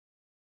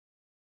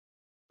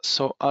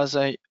 So as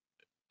I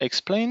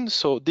explained,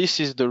 so this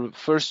is the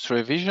first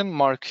revision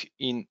marked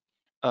in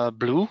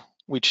blue,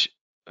 which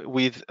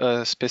with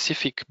a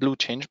specific blue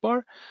change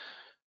bar.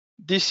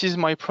 This is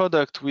my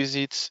product with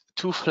its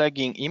two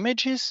flagging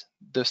images,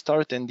 the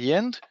start and the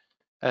end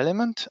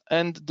element,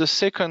 and the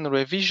second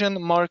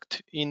revision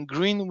marked in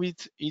green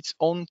with its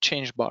own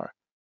change bar.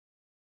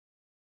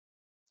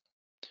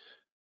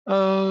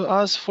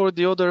 As for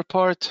the other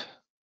part,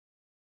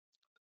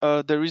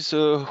 there is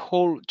a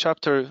whole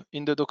chapter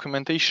in the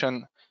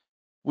documentation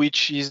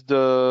which is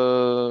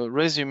the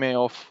resume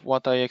of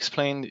what I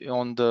explained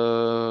on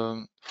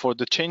for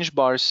the change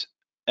bars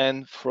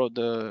and for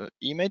the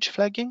image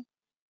flagging.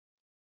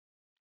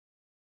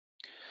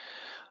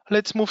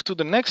 Let's move to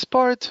the next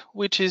part,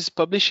 which is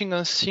publishing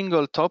a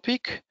single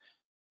topic,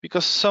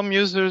 because some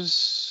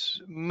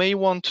users may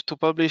want to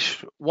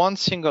publish one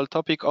single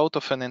topic out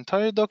of an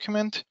entire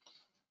document.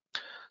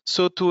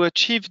 So to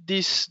achieve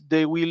this,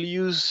 they will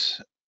use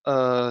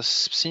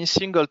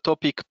single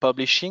topic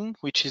publishing,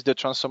 which is the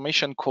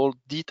transformation called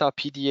DITA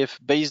PDF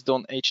based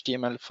on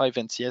HTML5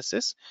 and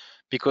CSS,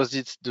 because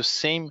it's the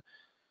same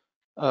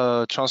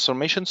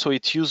transformation. So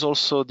it uses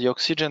also the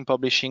Oxygen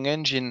publishing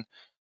engine,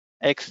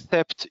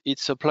 except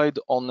it's applied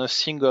on a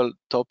single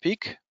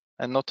topic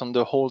and not on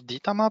the whole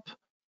DITA map.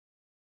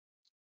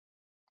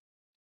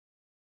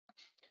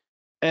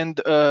 And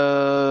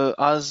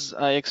as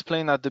I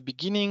explained at the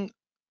beginning,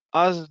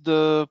 as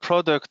the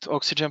product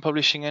Oxygen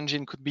Publishing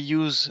Engine could be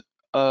used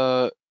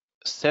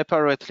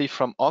separately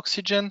from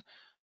Oxygen,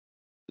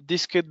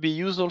 this could be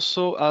used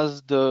also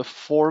as the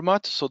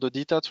format, so the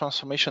data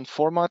transformation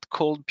format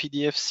called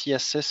PDF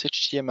CSS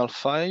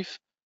HTML5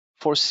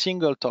 for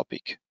single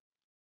topic.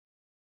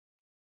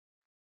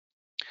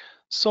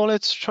 So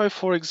let's try,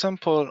 for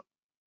example,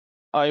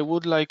 I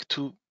would like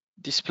to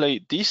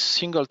display this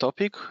single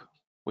topic,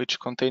 which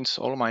contains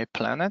all my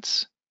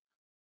planets.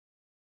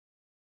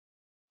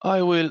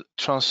 I will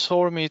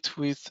transform it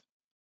with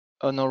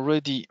an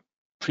already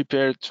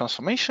prepared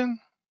transformation.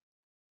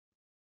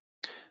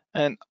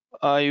 And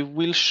I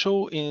will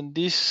show in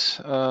this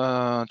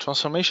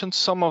transformation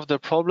some of the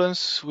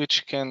problems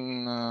which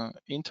can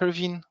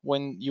intervene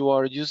when you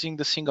are using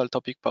the single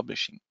topic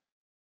publishing.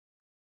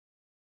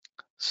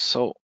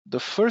 So the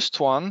first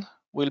one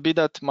will be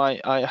that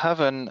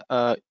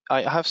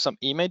I have some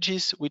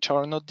images which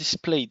are not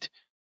displayed.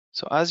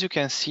 So as you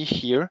can see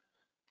here,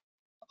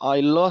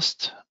 I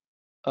lost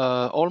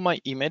all my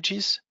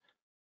images.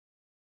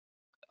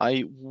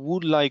 I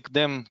would like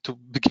them to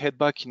get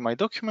back in my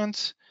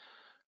documents.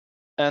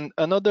 And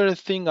another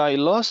thing I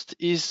lost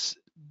is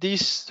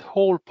this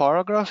whole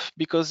paragraph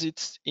because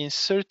it's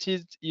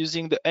inserted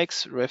using the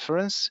X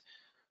reference.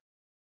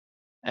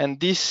 And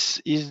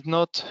this is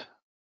not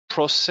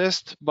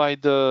processed by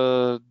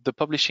the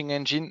publishing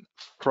engine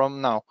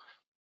from now.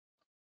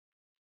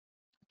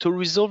 To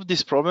resolve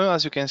this problem,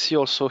 as you can see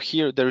also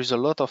here, there is a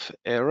lot of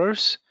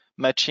errors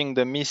matching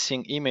the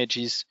missing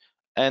images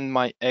and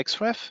my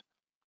XREF.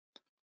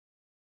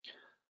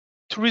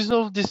 To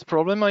resolve this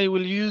problem, I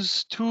will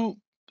use two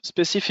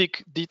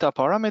specific data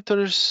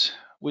parameters,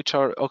 which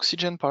are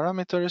Oxygen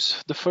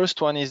parameters. The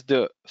first one is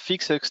the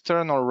fixed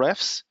external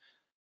refs,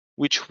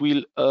 which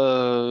will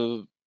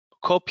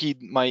copy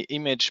my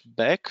image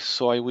back.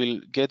 So I will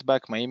get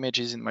back my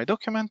images in my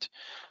document.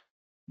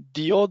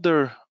 The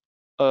other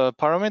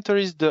parameter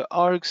is the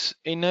args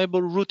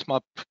enable root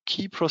map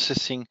key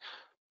processing.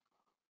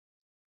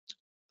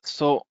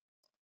 So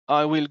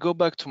I will go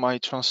back to my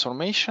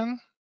transformation,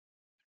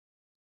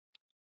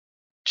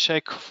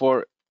 check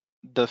for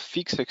the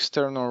fixed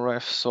external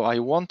ref. So I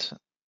want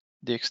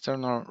the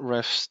external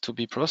refs to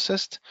be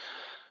processed,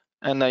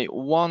 and I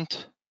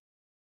want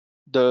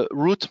the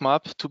root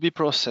map to be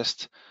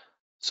processed.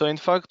 So in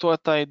fact,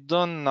 what I've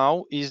done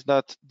now is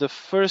that the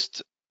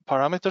first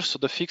parameter, so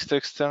the fixed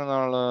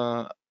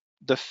external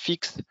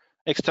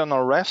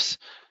refs,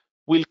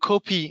 will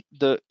copy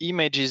the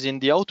images in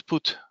the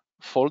output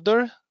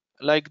folder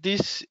Like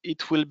this,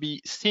 it will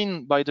be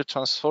seen by the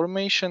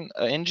transformation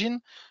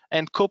engine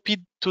and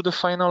copied to the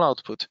final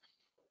output.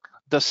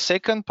 The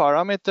second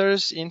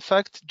parameters, in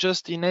fact,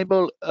 just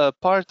enable a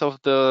part of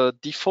the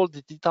default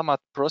DITA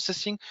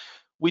processing,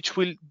 which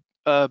will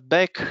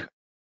back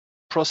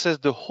process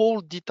the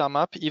whole DITA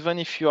map, even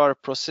if you are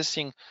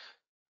processing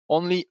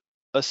only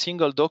a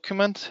single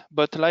document.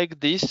 But like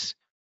this,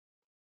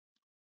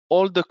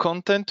 all the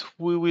content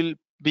we will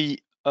be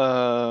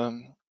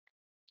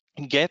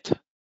get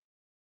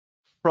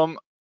from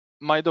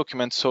my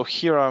document. So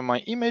here are my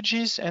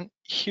images, and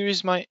here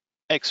is my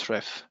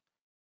xref,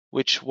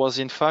 which was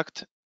in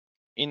fact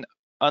in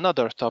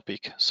another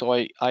topic. So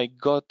I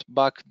got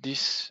back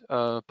this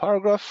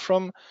paragraph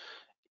from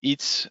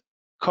its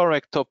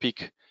correct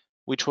topic,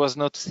 which was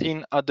not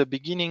seen at the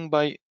beginning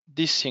by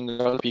this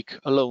single topic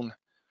alone.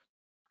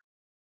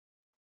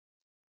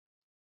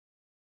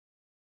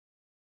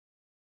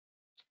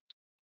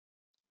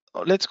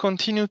 Let's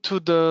continue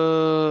to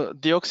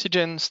the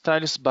Oxygen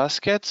styles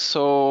basket.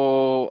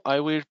 So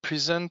I will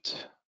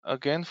present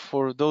again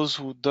for those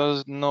who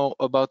don't know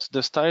about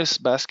the styles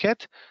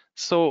basket.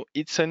 So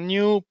it's a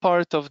new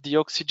part of the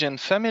Oxygen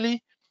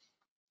family,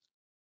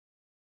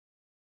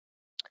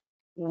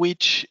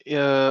 which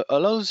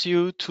allows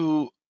you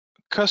to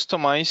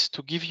customize,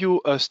 to give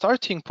you a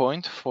starting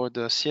point for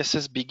the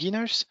CSS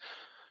beginners,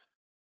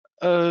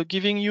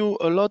 giving you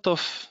a lot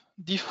of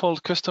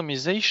default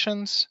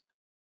customizations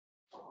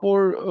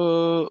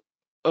for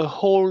a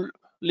whole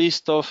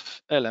list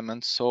of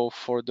elements. So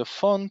for the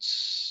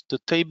fonts, the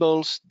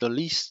tables, the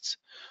lists,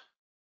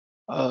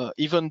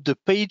 even the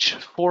page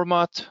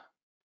format,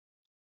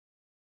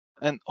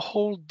 and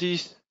all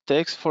this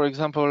text. For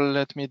example,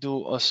 let me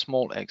do a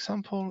small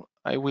example.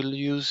 I will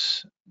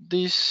use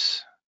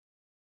this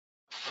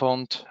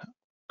font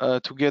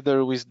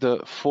together with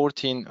the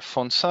 14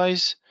 font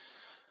size.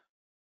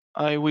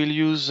 I will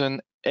use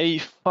an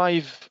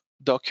A5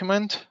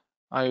 document.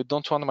 I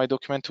don't want my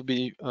document to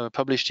be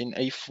published in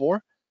A4.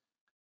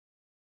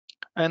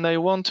 And I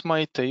want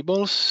my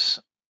tables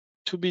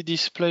to be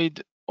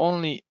displayed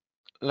only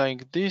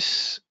like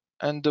this,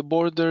 and the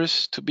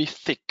borders to be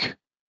thick.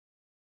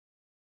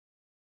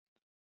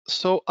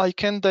 So I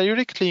can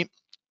directly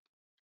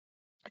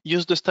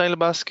use the style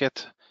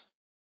basket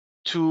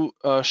to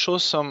show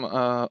some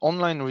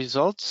online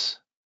results,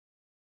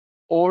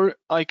 or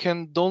I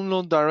can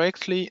download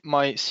directly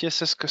my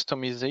CSS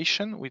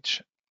customization,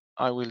 which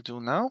I will do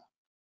now.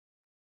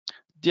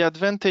 The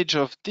advantage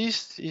of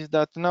this is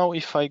that now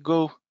if I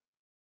go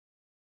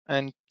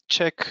and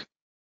check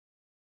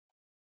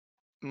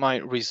my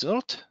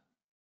result,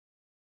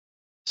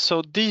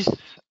 so this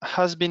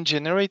has been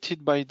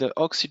generated by the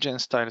Oxygen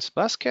styles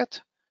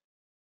basket.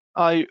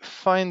 I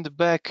find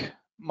back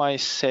my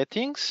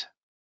settings,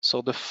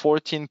 so the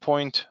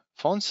 14-point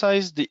font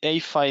size, the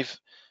A5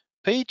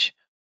 page,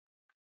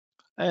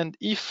 and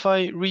if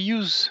I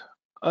reuse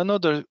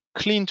another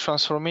clean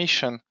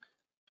transformation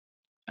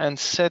and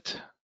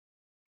set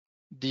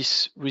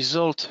this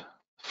result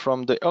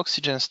from the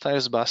Oxygen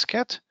styles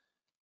basket,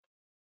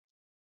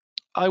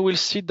 I will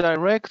see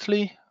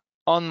directly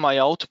on my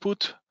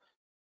output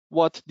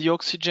what the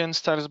Oxygen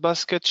styles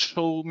basket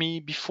showed me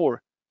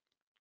before.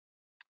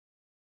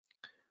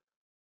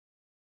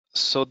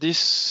 So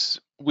this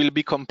will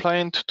be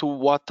compliant to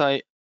what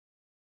I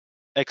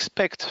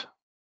expect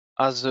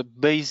as a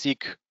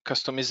basic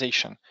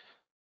customization.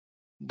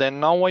 Then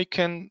now I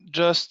can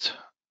just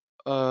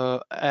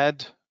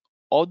add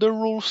other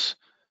rules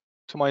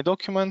to my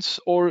documents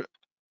or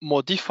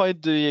modify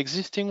the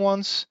existing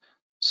ones.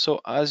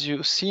 So as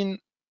you've seen,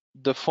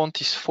 the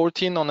font is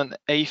 14 on an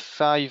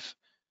A5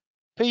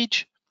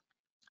 page,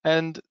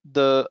 and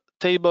the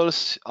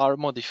tables are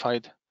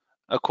modified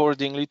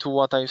accordingly to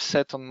what I've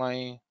set on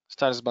my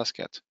styles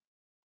basket.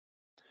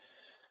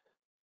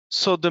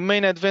 So the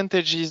main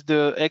advantage is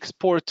the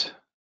export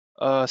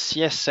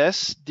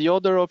CSS. The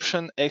other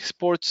option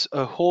exports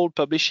a whole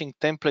publishing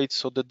template,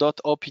 so the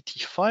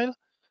 .opt file.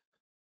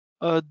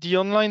 The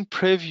online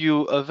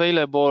preview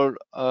available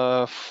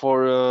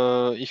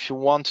for if you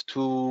want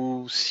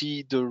to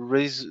see the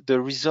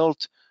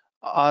result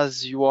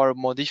as you are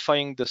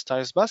modifying the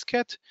styles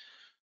basket.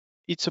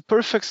 It's a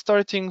perfect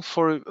starting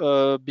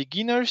for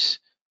beginners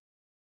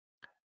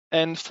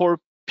and for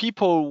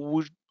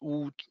people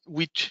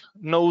which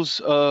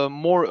knows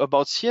more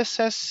about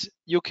CSS.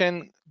 You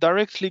can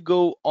directly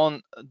go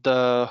on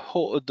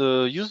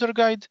the user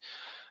guide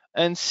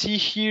and see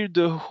here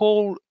the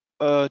whole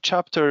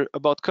chapter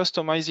about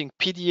customizing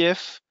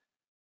PDF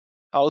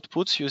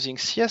outputs using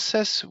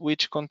CSS,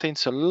 which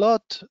contains a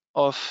lot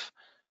of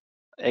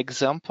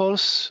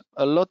examples,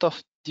 a lot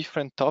of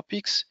different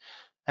topics,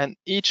 and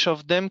each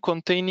of them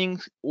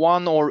containing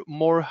one or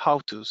more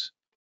how-tos.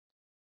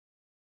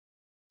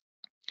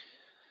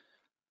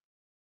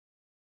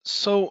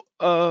 So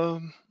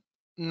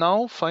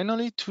now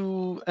finally,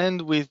 to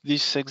end with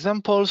these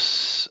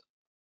examples,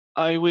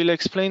 I will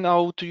explain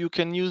how you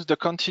can use the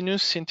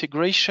continuous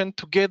integration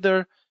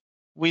together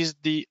with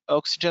the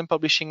Oxygen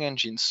publishing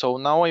engine. So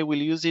now I will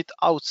use it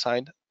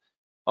outside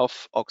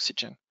of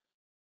Oxygen.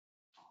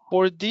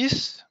 For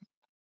this,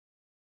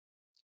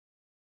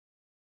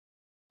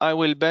 I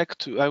will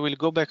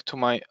go back to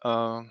my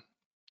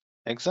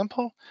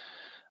example.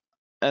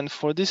 And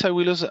for this, I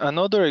will use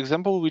another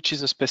example, which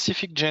is a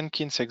specific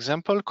Jenkins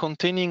example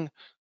containing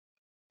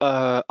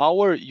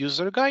our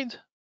user guide,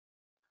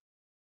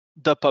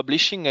 the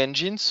publishing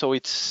engine, so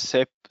it's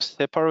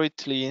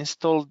separately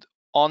installed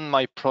on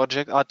my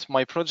project at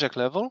my project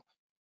level,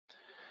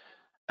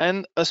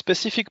 and a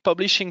specific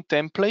publishing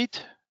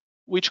template,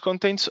 which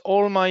contains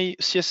all my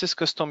CSS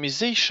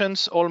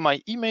customizations, all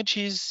my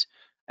images,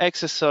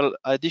 XSL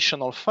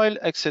additional file,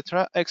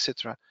 etc.,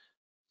 etc.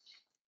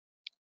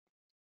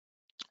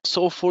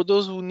 So for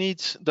those who need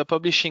the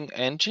publishing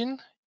engine,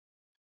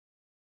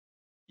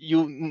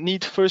 you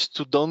need first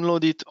to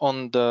download it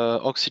on the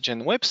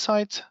Oxygen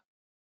website.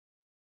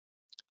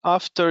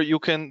 After, you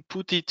can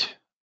put it,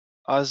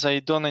 as I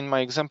done in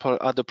my example,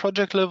 at the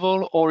project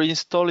level, or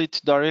install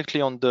it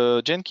directly on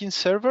the Jenkins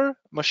server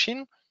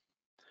machine.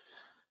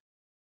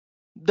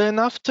 Then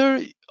after,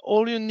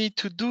 all you need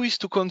to do is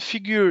to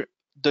configure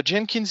the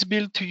Jenkins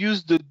build to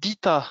use the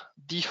DITA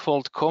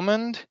default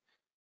command,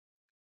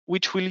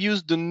 which will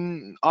use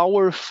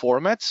our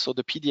format, so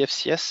the PDF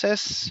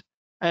CSS,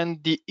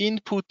 and the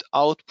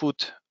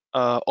input-output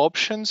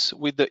options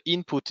with the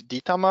input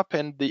data map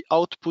and the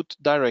output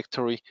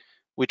directory,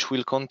 which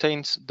will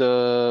contain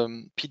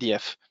the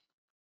PDF.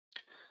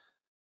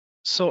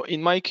 So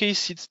in my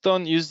case, it's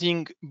done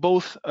using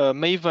both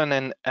Maven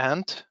and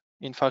Ant.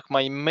 In fact,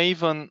 my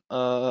Maven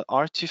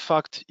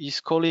artifact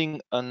is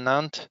calling an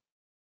Ant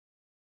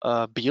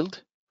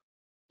build,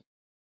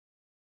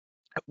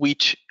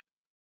 which,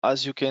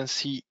 as you can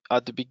see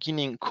at the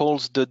beginning,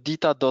 calls the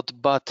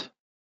DITA.bat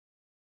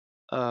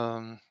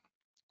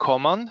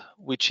command,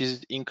 which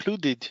is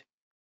included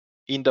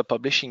in the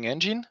publishing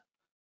engine,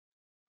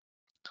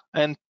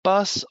 and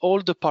pass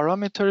all the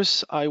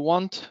parameters I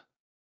want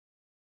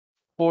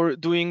for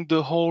doing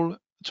the whole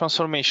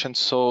transformation.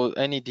 So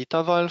any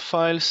DITA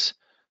files,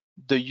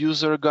 the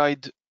user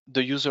guide,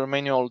 the user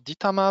manual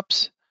data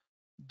maps,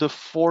 the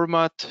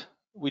format,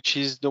 which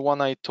is the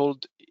one I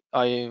told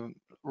I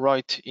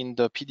write in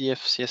the PDF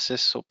CSS,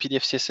 so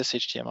PDF CSS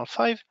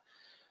HTML5.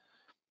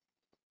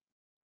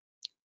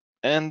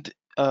 And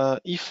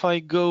if I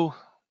go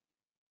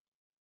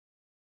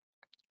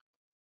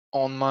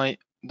on my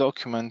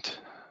document,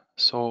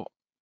 so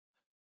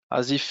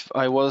as if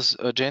I was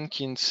a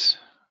Jenkins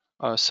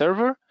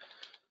server,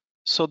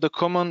 so the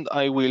command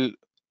I will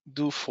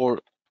do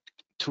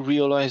to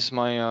realize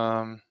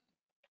my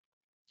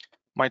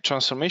my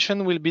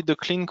transformation will be the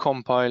clean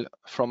compile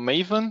from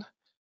Maven,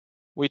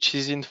 which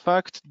is in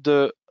fact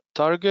the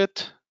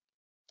target,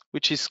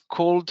 which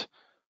called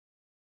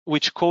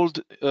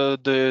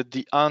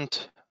the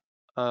Ant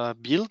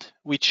build,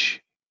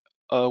 which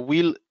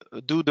will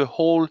do the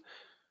whole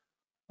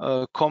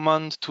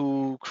command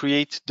to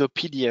create the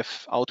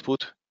PDF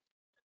output.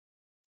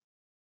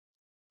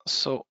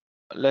 So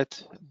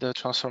let the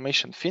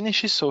transformation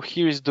finishes. So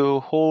here is the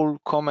whole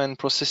command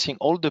processing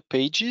all the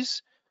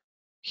pages.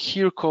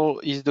 Here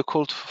is the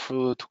call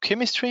to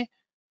chemistry.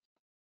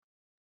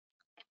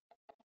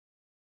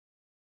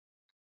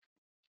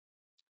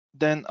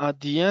 Then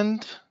at the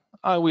end,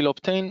 I will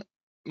obtain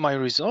my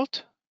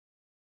result,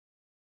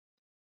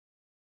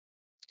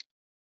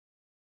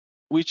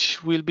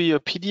 which will be a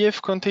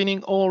PDF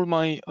containing all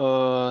my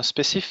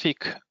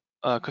specific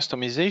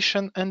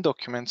customization and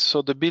documents.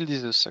 So the build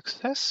is a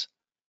success.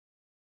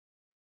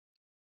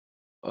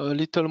 A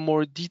little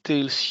more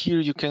details here.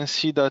 You can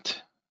see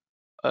that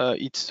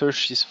it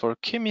searches for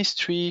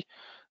chemistry.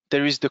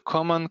 There is the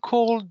command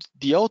called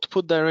the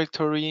output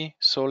directory.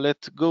 So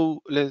let's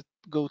go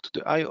to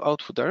the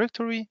output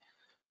directory,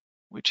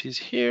 which is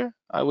here.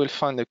 I will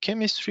find the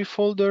chemistry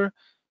folder,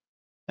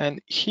 and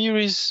here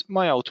is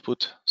my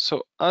output.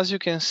 So as you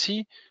can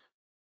see,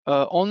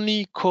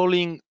 only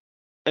calling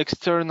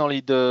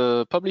externally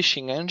the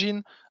publishing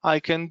engine, I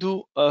can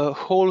do a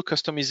whole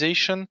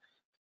customization,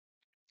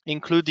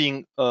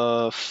 including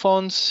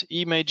fonts,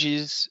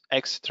 images,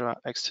 etc.,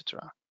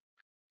 etc.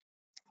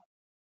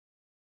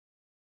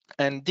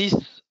 And this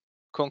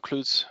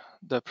concludes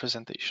the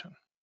presentation.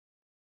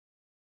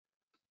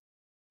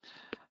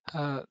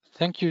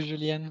 Thank you,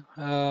 Julien.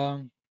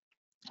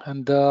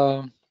 And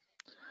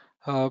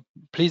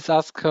please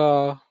ask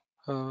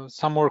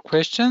some more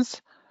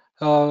questions.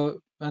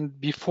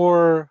 And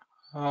before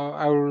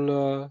I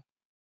will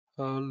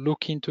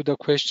look into the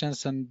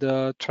questions and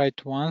try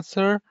to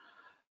answer,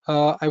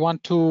 I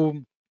want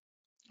to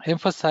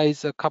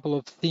emphasize a couple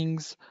of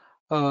things.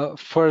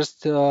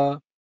 First,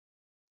 the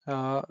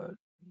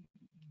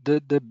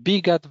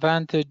big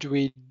advantage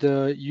with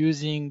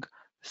using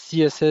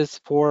CSS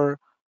for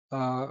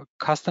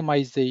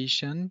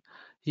customization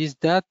is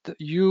that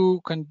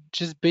you can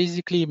just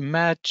basically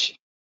match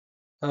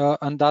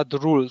and add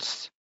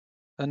rules,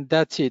 and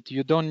that's it.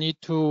 You don't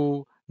need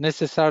to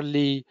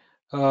necessarily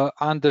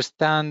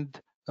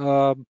understand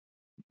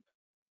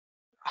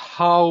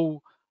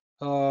how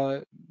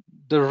the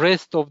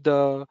rest of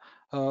the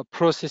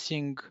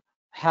processing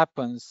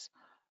happens.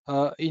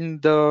 In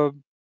the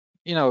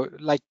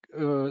like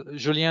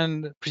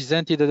Julien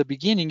presented at the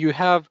beginning, you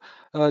have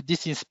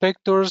these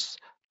inspectors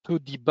to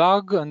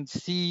debug and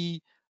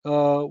see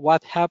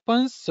what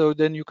happens. So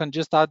then you can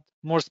just add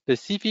more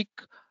specific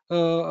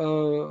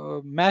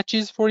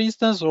matches, for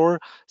instance, or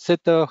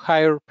set a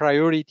higher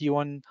priority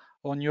on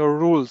your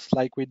rules,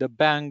 like with the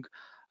bang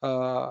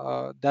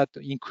that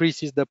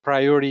increases the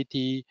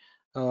priority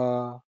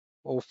of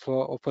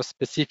a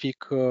specific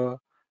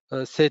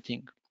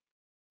setting.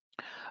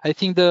 I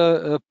think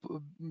the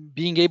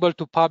being able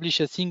to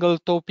publish a single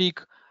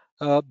topic,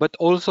 but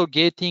also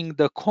getting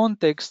the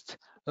context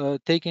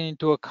taken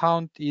into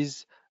account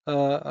is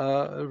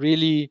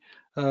really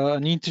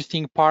an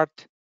interesting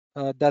part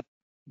that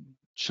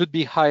should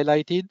be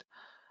highlighted.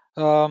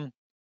 The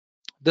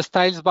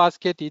styles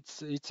basket,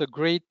 it's a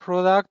great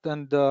product,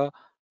 and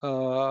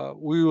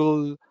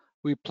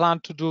we plan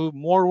to do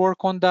more work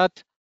on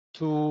that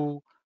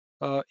to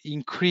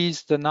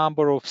increase the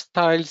number of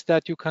styles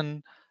that you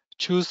can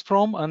choose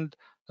from. And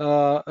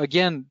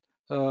again,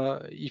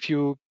 if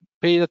you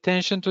pay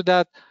attention to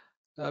that,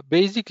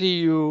 basically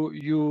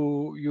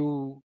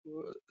you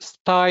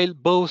style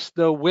both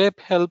the web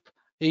help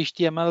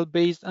HTML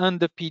based and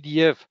the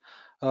PDF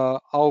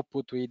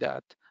output with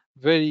that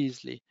very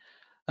easily.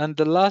 And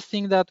the last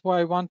thing that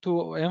I want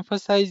to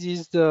emphasize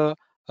is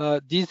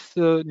this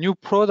new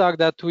product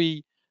that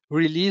we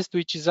released,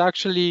 which is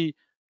actually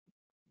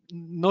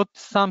not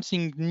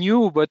something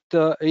new, but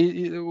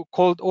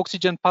called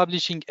Oxygen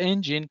Publishing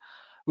Engine,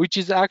 which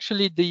is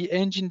actually the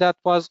engine that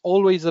was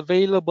always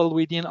available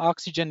within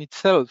Oxygen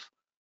itself.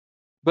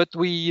 But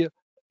we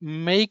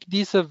make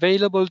this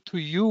available to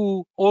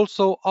you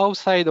also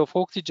outside of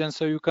Oxygen,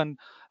 so you can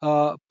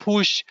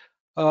push.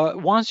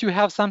 Once you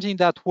have something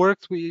that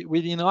works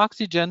within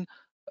Oxygen,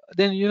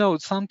 then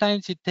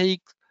sometimes it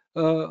takes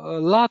a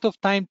lot of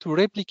time to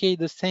replicate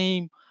the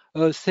same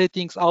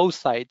settings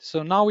outside.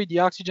 So now with the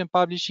Oxygen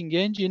Publishing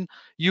Engine,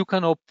 you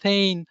can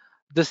obtain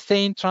the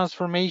same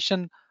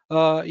transformation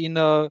in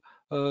a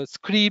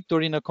script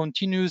or in a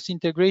continuous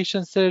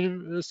integration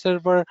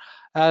server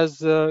as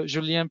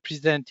Julien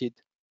presented.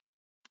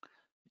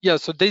 Yeah,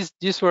 so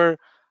these were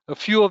a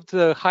few of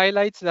the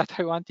highlights that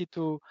I wanted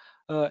to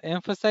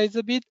emphasize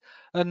a bit.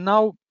 And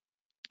now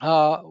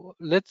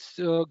let's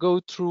go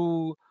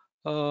through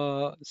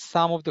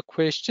some of the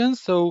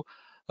questions. So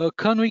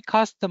can we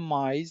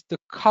customize the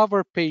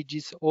cover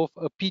pages of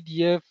a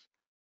PDF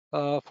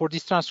for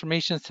this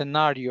transformation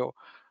scenario?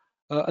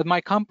 At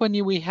my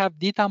company, we have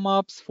DITA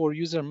maps for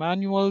user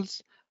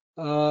manuals,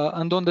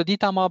 and on the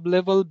DITA map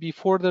level,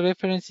 before the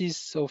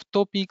references of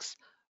topics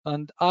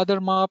and other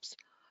maps,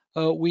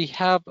 we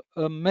have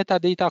a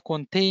metadata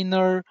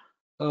container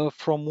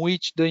from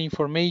which the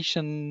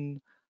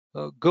information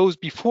goes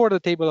before the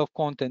table of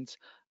contents.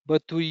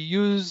 But we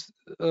use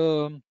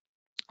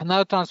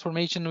another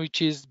transformation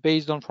which is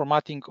based on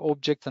formatting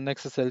objects and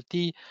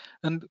XSLT.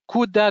 And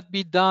could that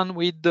be done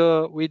with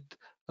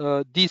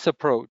this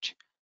approach?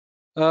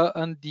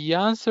 And the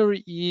answer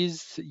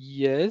is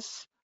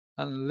yes.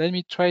 And let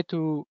me try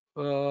to,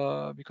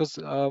 because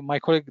my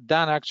colleague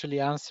Dan actually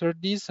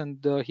answered this,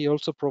 and he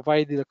also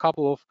provided a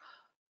couple of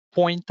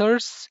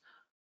pointers.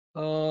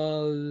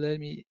 Let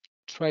me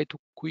try to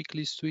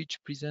quickly switch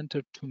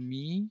presenter to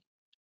me,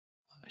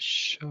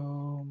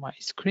 show my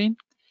screen.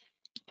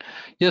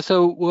 Yeah,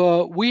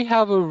 so we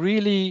have a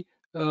really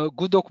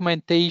good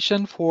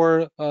documentation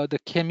for the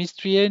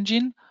chemistry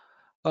engine.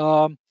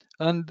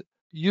 And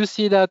you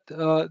see that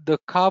the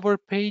cover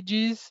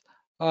pages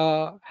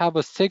have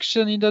a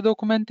section in the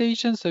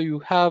documentation. So you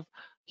have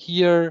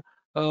here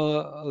a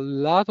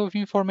lot of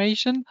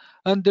information.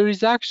 And there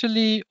is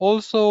actually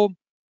also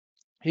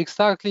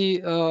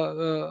exactly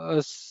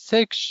a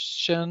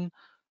section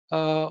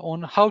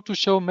on how to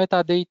show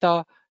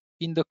metadata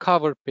in the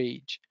cover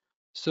page.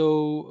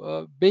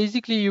 So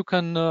basically you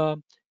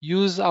can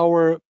use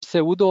our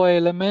pseudo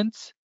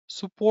elements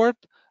support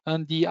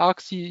and the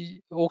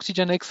Oxygen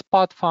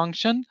XPath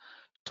function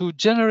to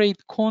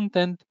generate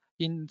content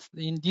in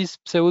these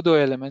pseudo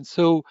elements.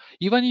 So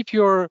even if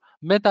your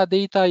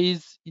metadata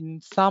is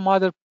in some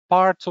other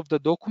parts of the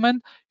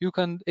document, you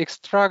can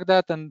extract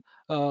that and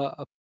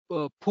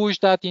push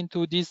that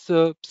into these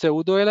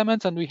pseudo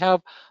elements, and we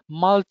have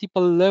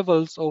multiple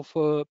levels of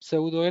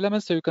pseudo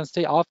elements. So you can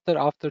say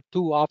after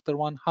 2, after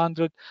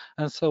 100,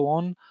 and so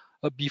on,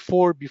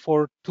 before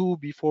 2,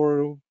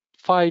 before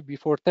 5,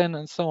 before 10,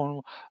 and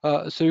so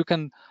on. So you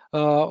can,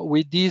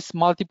 with these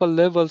multiple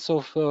levels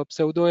of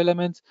pseudo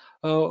elements,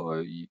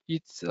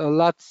 it's a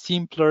lot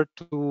simpler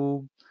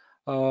to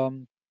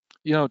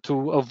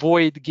to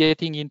avoid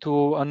getting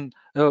into an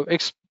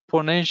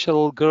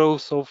exponential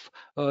growth of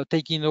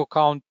taking into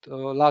account a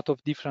lot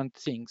of different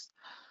things.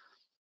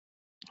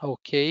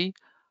 Okay.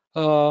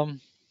 How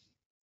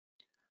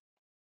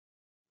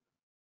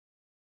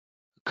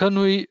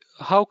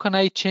can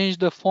I change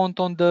the font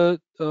on the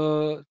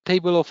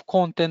table of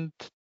content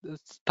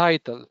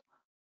title?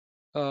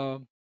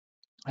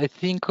 I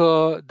think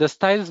the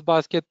styles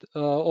basket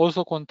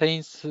also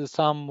contains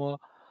some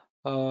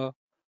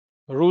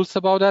rules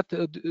about that.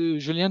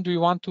 Julien, do you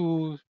want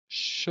to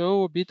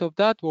show a bit of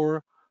that,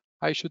 or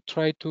I should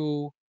try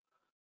to?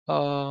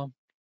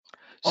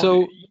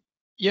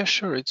 Yeah,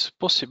 sure, it's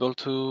possible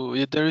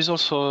to. There is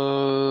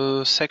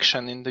also a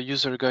section in the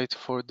user guide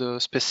for the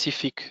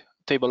specific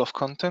table of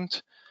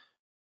content.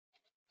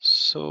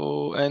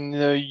 So, and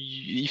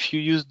if you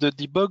use the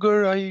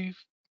debugger,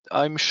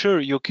 I'm sure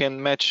you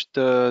can match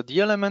the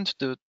element,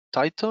 the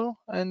title,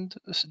 and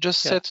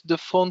just set the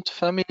font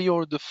family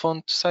or the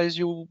font size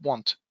you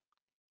want.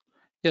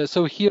 Yeah,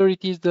 so here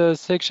it is the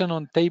section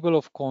on table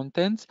of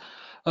contents.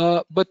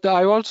 But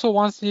I also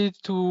wanted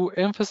to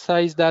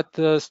emphasize that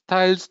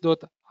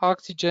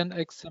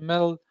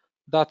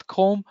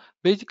styles.oxygenxml.com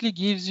basically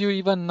gives you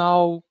even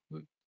now,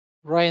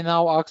 right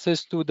now,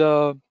 access to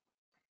the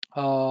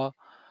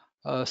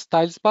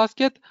styles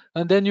basket,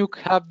 and then you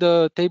have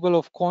the table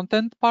of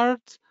content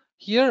part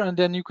here, and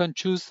then you can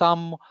choose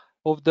some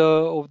of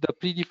the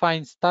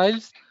predefined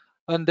styles,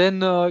 and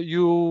then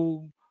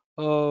you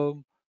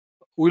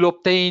will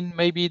obtain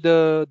maybe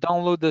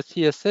download the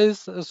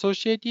CSS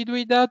associated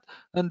with that,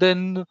 and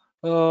then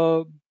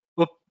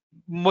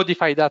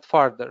modify that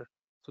further.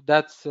 So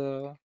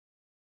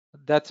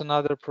that's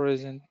another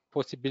present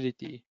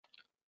possibility.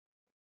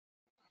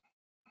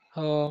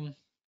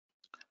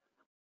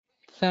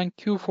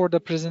 Thank you for the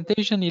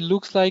presentation. It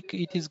looks like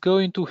it is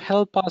going to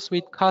help us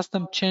with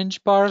custom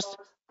change bars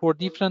for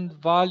different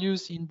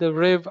values in the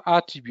rev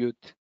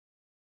attribute,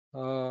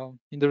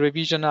 in the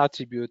revision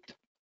attribute.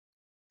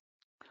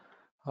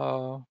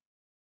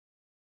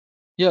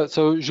 Yeah,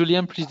 so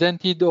Julien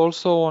presented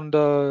also on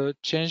the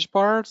change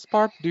bars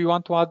part. Do you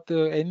want to add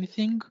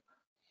anything?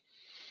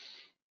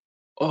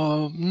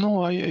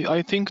 No,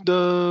 I think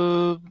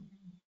the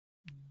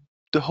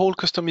whole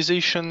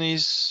customization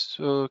is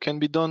can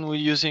be done with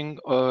using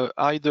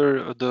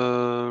either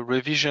the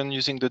revision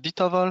using the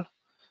DITA val,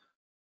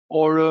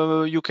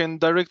 or you can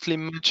directly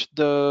match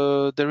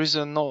there is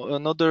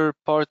another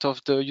part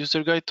of the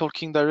user guide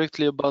talking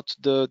directly about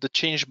the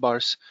change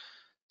bars.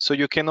 So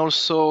you can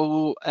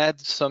also add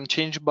some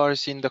change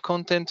bars in the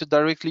content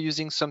directly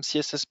using some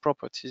CSS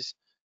properties.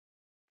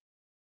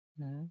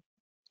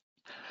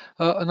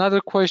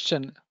 Another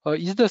question,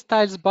 is the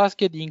styles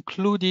basket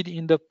included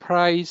in the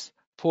price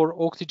for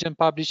Oxygen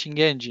Publishing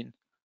Engine?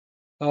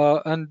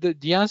 And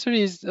the answer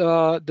is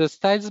the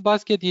styles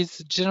basket is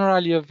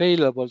generally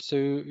available, so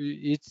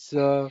it's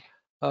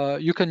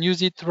you can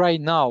use it right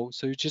now.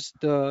 So you just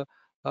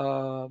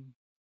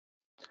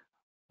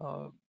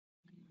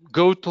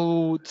go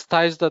to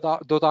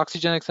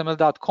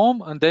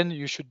styles.oxygenxml.com, and then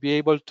you should be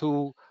able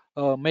to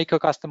make a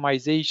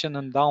customization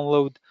and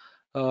download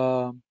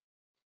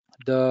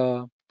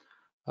the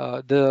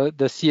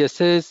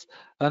CSS,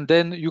 and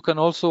then you can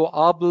also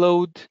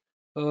upload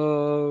a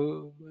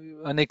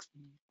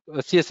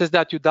CSS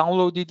that you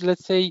downloaded,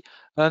 let's say,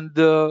 and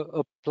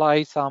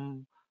apply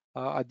some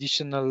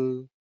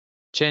additional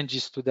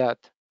changes to that.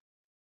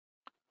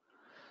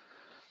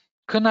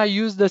 Can I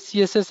use the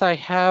CSS I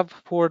have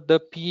for the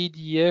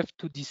PDF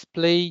to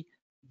display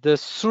the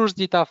source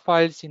data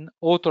files in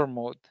author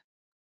mode?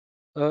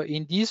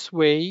 In this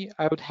way,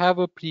 I would have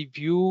a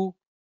preview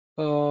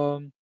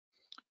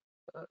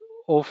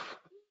of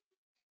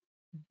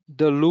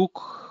the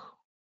look,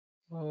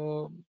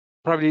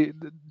 probably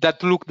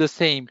that look the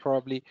same,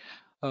 probably.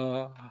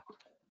 I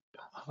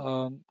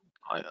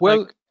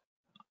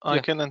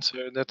can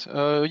answer that.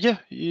 Yeah,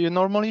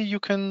 normally you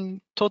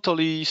can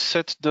totally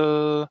set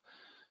the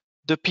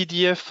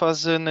PDF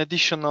as an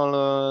additional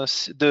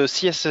the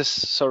CSS,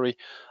 sorry,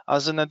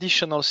 as an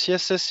additional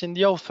CSS in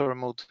the author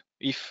mode.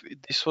 If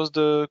this was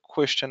the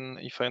question,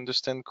 if I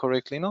understand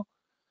correctly, no?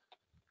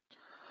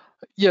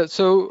 Yeah.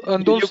 So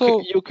and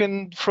also you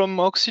can from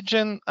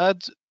Oxygen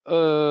add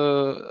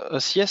a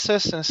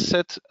CSS and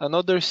set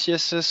another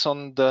CSS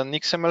on the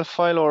XML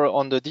file or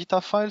on the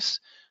DITA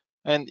files,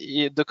 and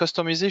the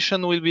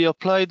customization will be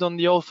applied on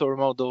the author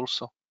mode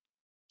also.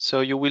 So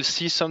you will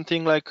see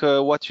something like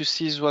what you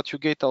see is what you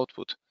get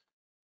output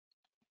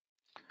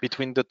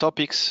between the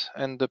topics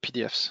and the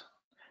PDFs.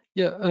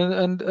 Yeah,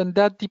 and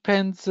that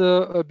depends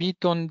a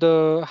bit on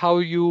the how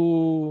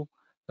your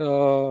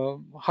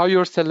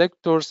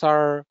selectors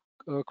are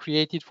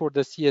created for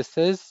the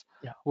CSS,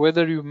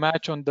 whether you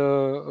match on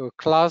the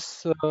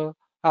class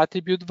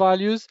attribute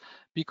values,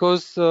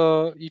 because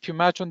if you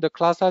match on the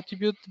class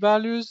attribute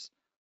values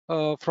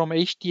from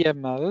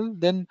HTML,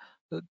 then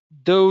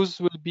those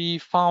will be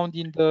found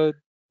in the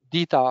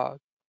DITA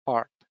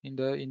part, in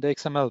the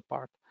XML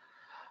part.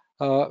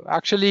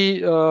 Actually,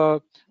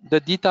 the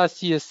DITA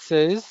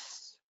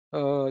CSS,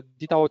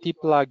 DITA-OT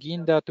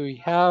plugin that we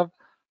have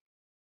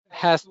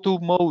has two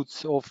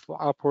modes of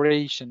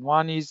operation.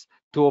 One is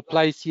to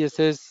apply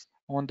CSS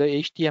on the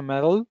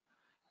HTML,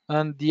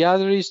 and the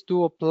other is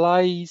to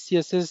apply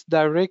CSS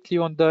directly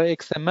on the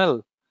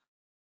XML.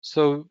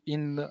 So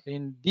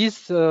in this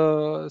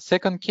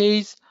second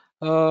case,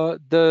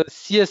 the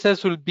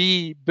CSS will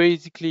be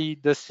basically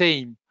the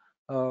same,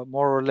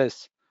 more or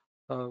less,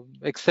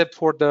 except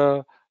for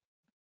the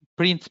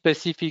print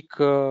specific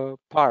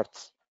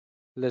parts,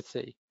 let's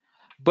say.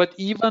 But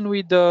even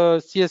with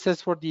the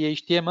CSS for the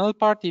HTML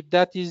part, if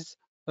that is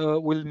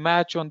will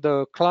match on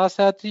the class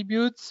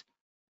attributes,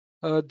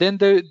 then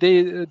the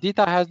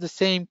DITA has the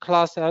same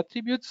class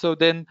attributes, so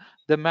then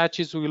the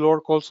matches will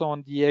work also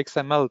on the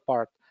XML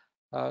part,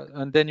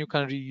 and then you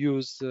can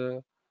reuse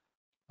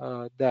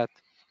that.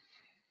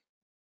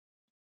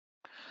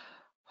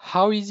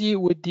 How easy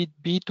would it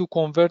be to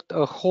convert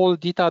a whole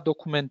DITA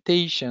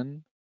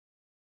documentation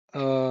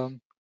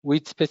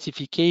with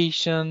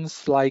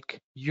specifications like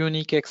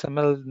unique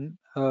XML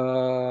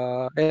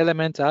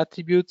elements,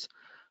 attributes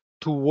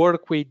to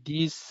work with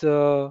this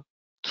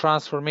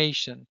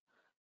transformation?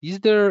 Is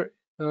there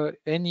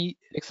any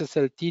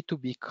XSLT to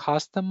be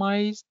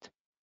customized,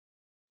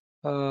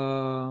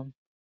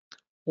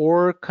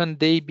 or can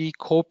they be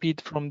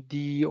copied from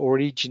the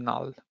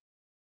original?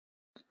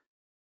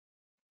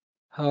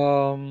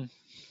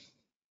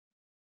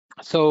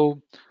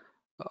 So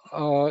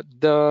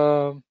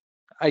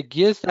I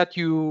guess that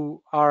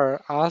you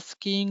are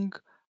asking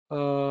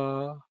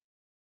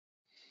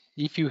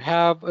if you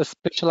have a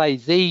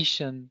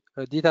specialization,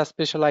 a data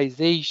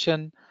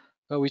specialization,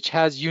 which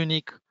has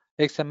unique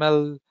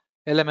XML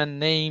element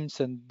names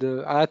and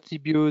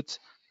attributes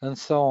and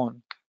so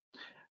on.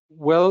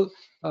 Well,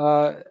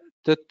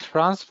 the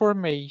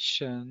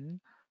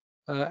transformation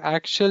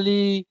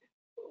actually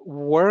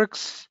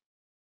works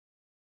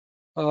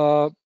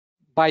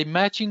by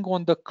matching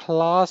on the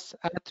class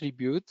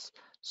attributes.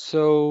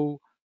 So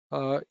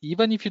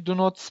even if you do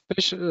not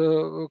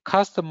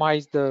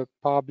customize the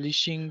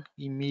publishing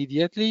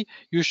immediately,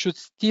 you should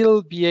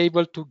still be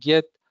able to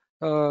get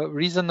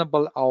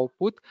reasonable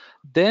output.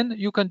 Then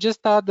you can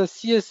just add the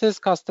CSS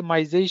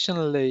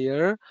customization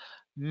layer,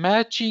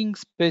 matching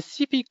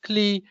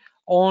specifically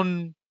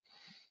on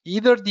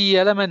either the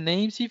element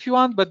names if you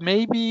want, but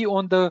maybe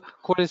on the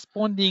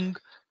corresponding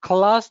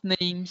class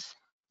names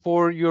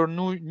for your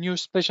new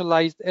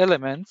specialized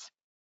elements,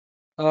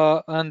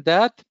 and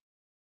that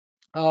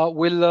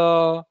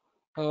will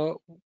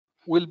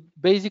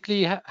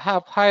basically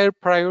have higher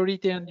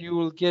priority, and you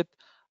will get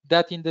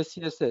that in the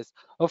CSS.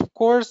 Of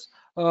course,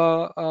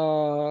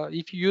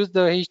 if you use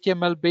the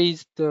HTML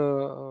based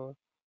to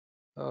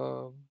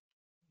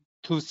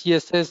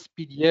CSS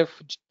PDF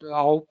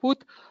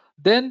output,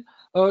 then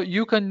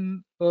you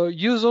can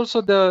use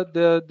also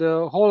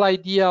the whole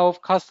idea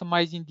of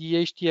customizing the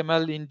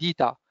HTML in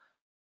DITA.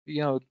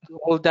 You know,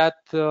 all that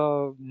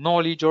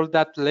knowledge, all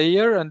that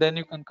layer, and then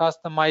you can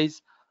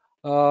customize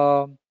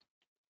uh,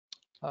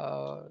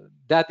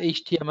 that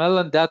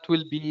HTML, and that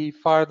will be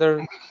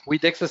further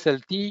with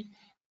XSLT,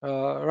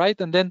 right?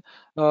 And then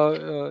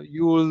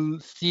you will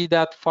see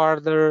that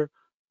further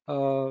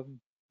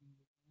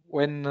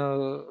when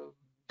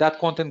that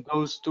content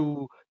goes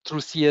through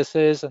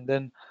CSS and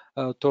then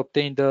to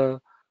obtain the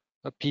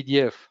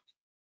PDF.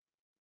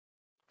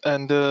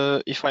 And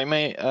if I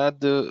may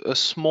add a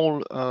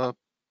small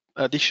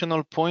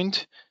additional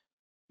point,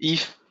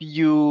 if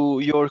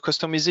your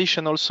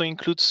customization also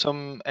includes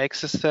some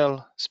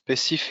XSL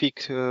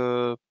specific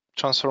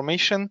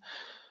transformation,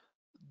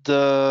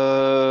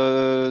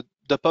 the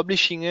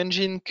publishing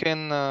engine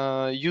can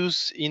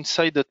use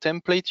inside the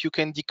template, you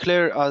can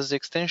declare as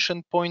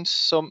extension points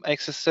some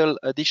XSL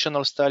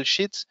additional style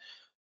sheets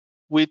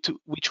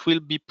which will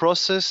be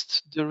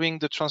processed during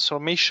the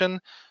transformation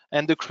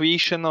and the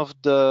creation of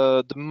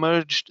the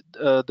merged.xml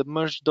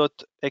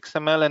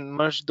and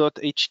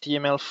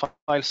merged.html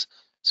files.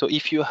 So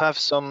if you have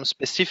some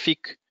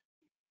specific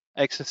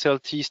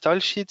XSLT style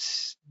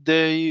sheets,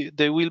 they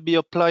will be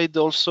applied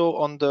also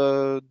on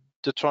the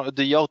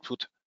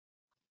output.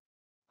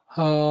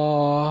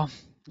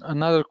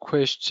 Another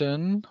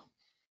question: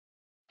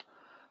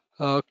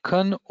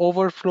 can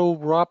overflow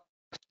wrap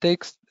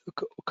text?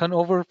 Can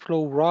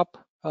overflow wrap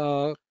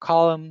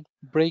column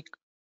break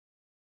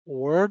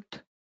word?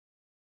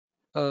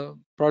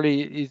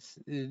 Probably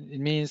it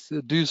means,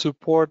 do you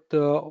support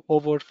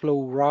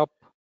overflow wrap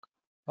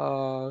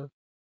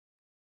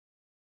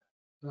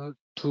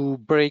to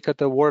break at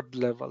the word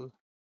level?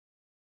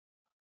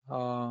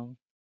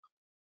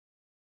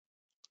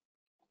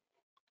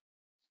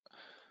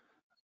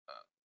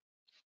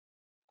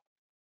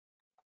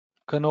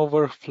 Can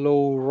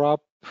overflow wrap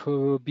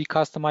be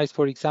customized,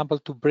 for example,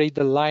 to break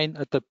the line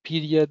at a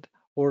period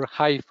or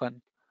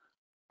hyphen?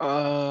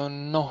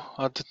 No,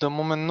 at the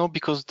moment no,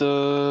 because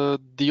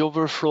the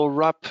overflow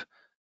wrap,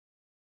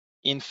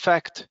 in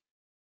fact,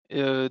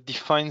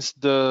 defines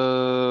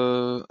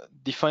the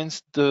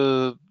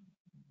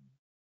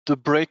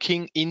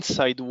breaking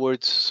inside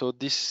words. So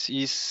this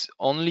is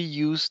only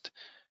used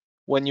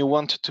when you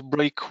want to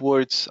break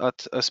words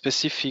at a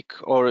specific,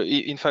 or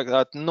in fact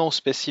at no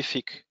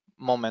specific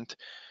moment.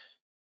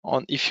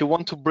 If you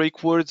want to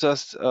break words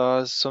as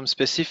some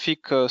specific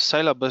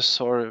syllabus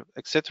or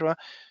etc.,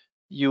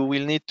 you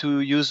will need to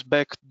use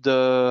back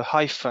the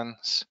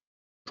hyphens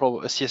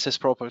CSS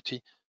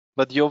property.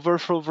 But the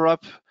overflow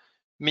wrap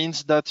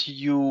means that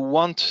you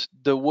want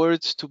the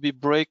words to be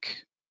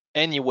break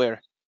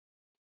anywhere.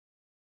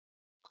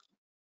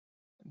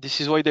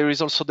 This is why there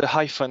is also the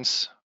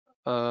hyphens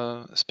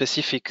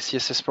specific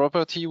CSS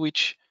property,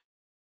 which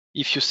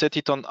if you set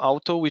it on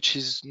auto, which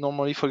is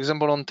normally, for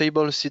example, on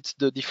tables, it's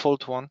the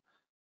default one.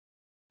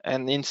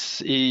 And in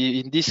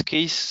this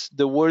case,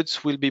 the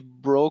words will be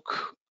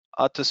broke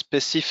at a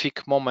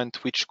specific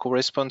moment, which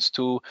corresponds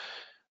to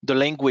the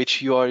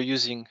language you are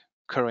using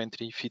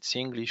currently, if it's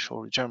English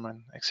or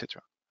German,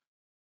 etc.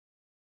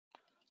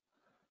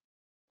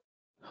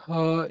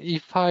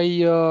 If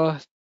I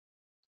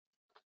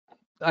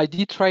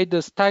did try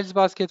the styles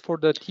basket for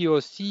the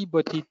TOC,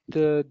 but it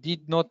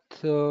did not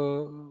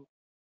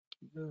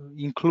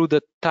include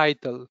a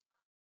title.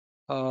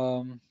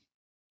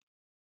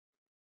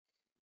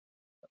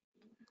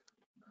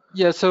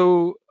 Yeah,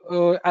 so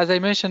as I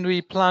mentioned,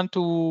 we plan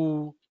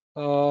to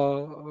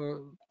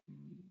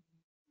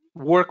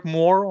work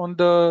more on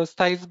the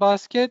styles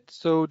basket,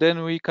 so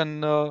then we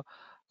can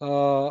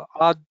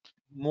add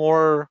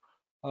more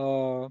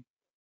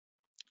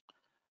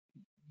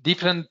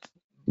different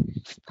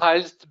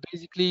styles,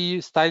 basically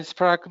styles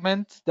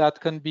fragments that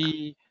can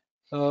be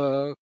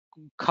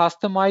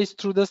customized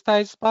through the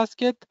styles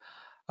basket.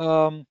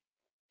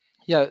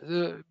 Yeah,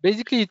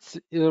 basically it's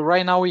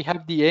right now we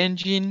have the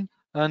engine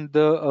and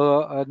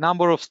a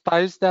number of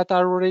styles that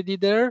are already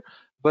there,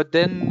 but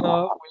then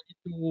we need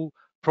to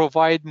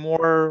provide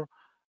more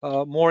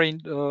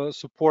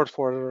support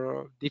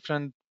for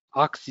different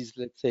axes,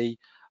 let's say,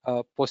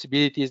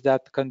 possibilities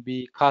that can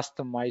be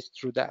customized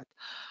through that.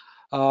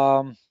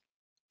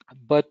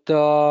 But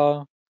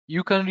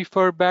you can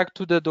refer back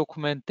to the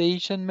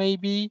documentation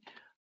maybe,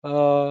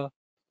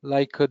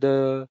 like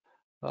the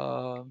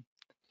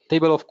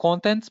table of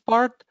contents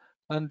part,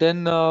 and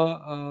then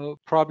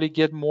probably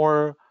get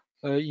more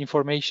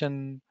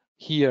information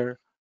here,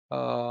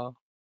 you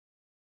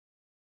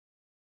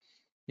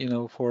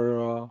know,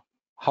 for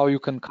how you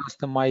can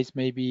customize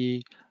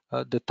maybe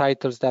the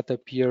titles that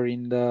appear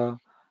in the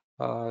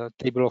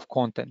table of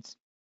contents.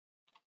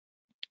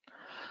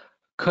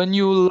 Can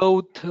you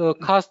load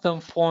custom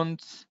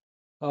fonts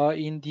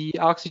in the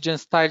Oxygen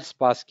styles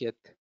basket?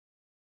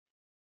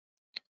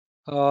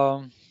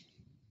 Well,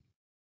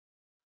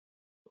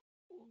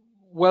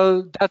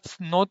 that's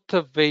not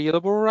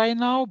available right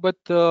now, but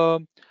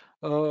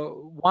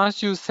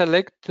once you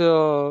select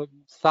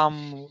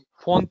some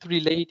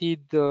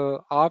font-related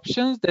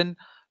options, then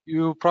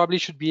you probably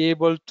should be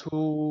able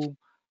to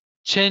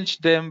change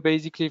them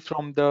basically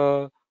from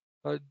the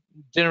uh,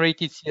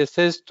 generated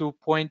CSS to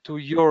point to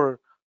your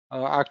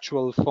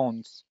actual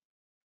fonts.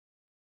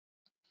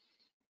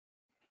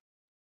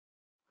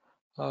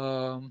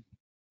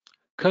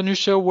 Can you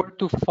show where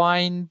to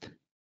find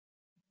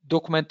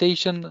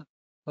documentation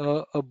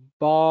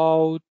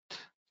about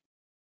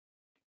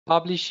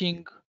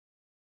publishing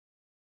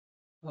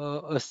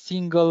a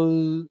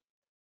single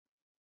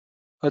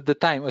at the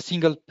time, a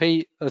single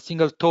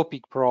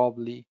topic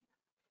probably.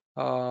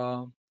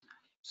 So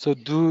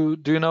do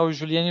you know,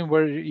 Julien,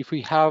 where if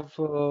we have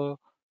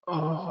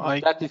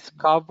that is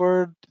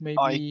covered, maybe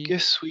I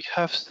guess we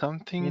have in the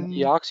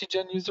something.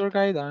 Oxygen user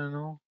guide? I don't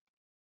know.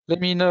 Let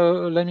me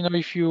know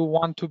if you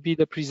want to be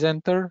the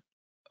presenter.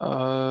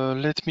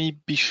 Let me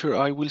be sure.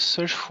 I will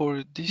search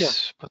for this, Yeah.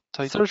 but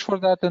I Search for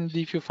that, and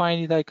if you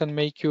find it, I can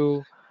make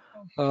you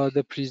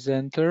the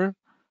presenter.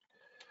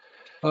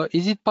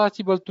 Is it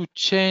possible to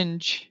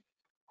change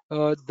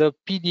the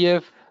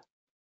PDF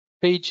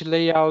page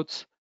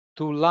layouts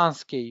to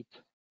landscape?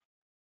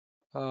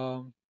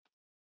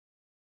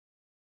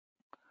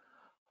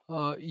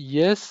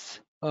 Yes.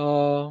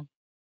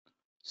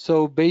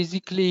 So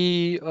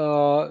basically,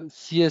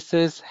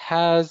 CSS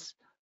has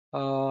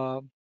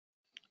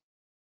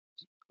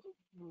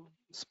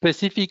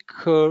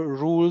specific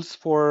rules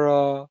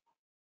for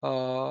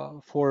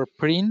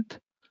print,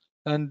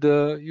 and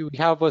you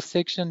have a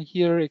section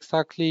here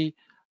exactly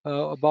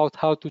about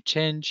how to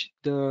change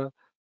the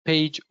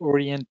page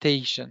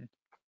orientation.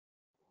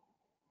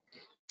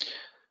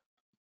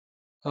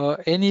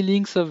 Any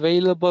links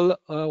available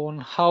on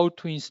how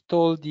to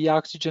install the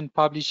Oxygen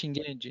publishing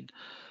engine?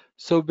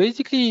 So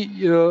basically,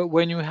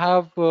 when you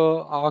have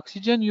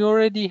Oxygen, you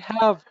already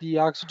have the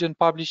Oxygen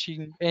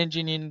publishing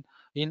engine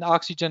in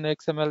Oxygen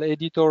XML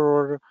Editor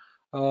or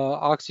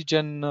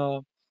Oxygen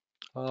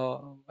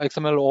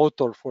XML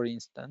Author, for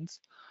instance.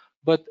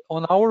 But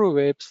on our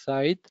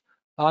website,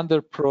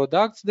 under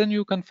products, then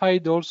you can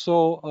find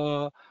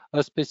also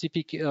a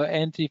specific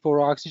entry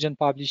for Oxygen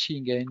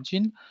publishing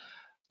engine.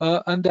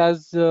 And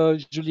as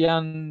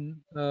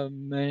Julian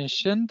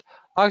mentioned,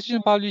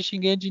 Oxygen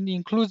Publishing Engine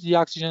includes the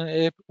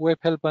Oxygen Web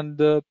Help and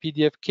the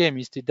PDF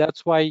Chemistry.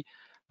 That's why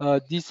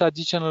these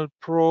additional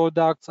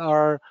products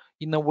are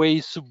in a way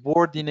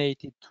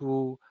subordinated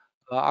to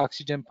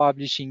Oxygen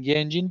Publishing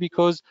Engine,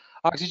 because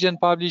Oxygen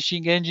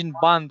Publishing Engine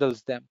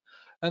bundles them.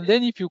 And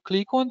then if you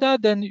click on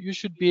that, then you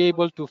should be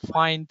able to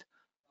find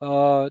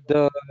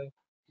the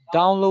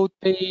download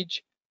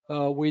page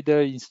with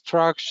the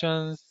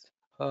instructions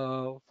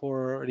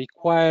for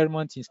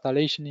requirements,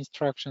 installation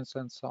instructions,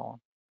 and so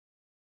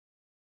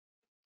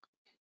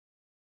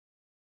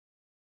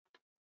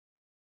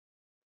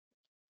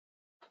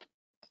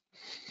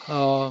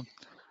on.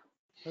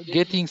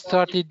 getting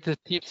started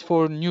tips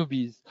for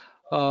newbies.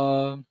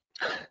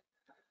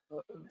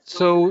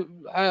 So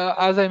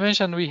as I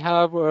mentioned, we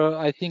have,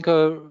 I think,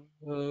 a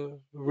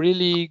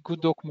really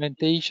good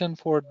documentation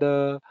for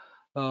the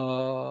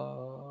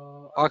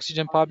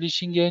Oxygen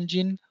publishing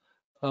engine.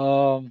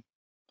 Um,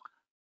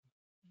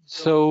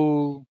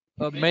 so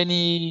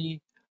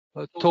many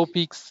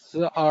topics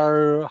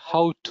are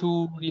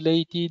how-to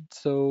related.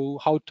 So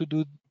how to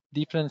do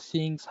different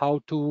things,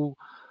 how to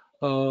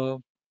uh,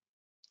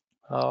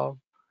 uh,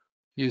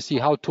 you see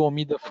how to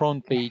omit the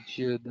front page,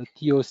 the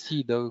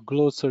TOC, the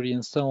glossary,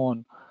 and so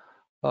on.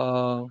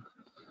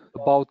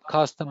 About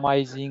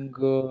customizing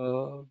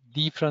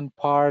different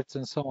parts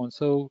and so on.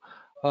 So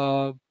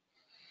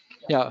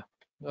yeah,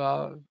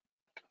 uh,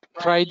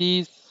 try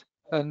this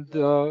and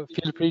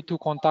feel free to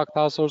contact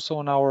us also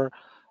on our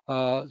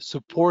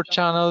support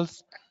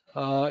channels.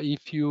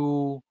 If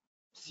you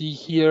see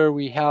here,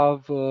 we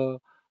have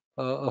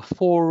a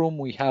forum,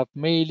 we have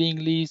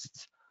mailing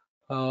lists.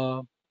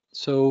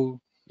 So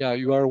yeah,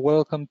 you are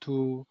welcome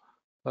to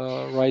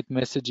write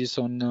messages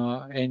on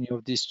any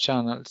of these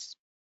channels.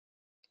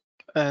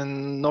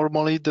 And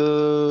normally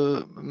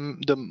the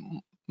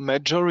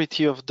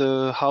majority of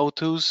the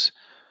how-tos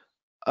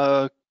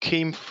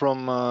came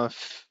from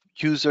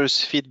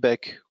users'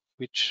 feedback,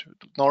 which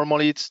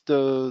normally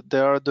they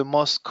are the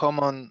most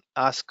common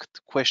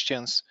asked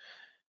questions.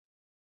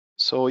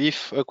 So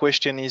if a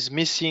question is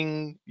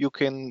missing, you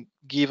can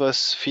give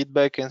us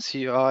feedback and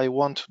see, I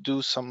want to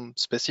do some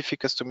specific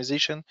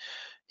customization.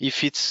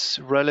 If it's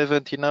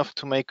relevant enough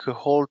to make a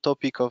whole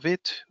topic of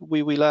it,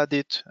 we will add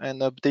it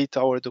and update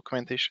our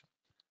documentation.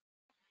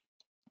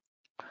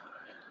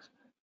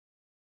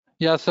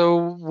 Yeah,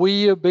 so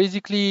we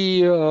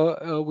basically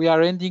we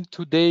are ending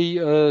today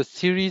a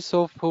series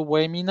of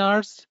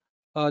webinars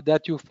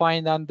that you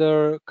find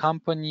under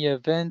company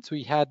events.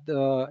 We had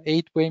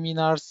 8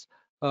 webinars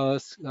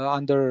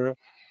under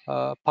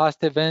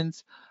past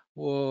events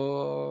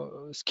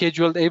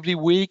scheduled every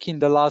week in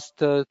the last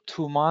 2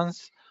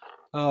 months.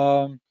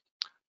 Um,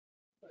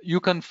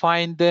 you can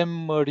find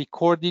them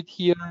recorded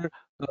here.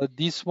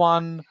 This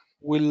one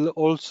will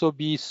also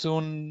be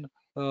soon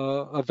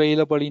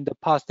available in the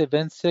past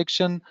events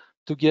section,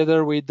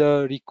 together with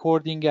the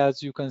recording,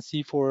 as you can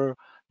see for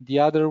the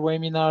other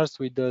webinars,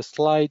 with the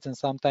slides and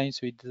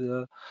sometimes with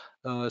the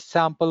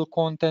sample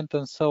content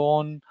and so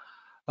on.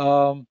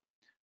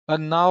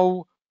 And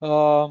now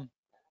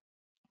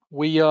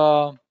we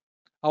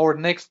our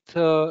next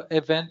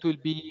event will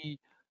be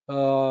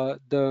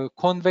the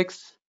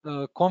Convex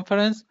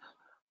conference,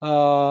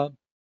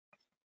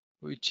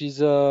 which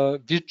is a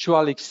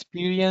virtual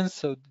experience.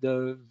 So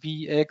the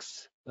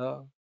VX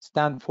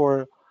stand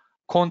for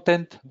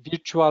content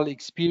virtual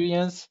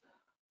experience,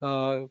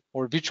 or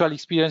virtual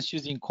experience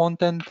using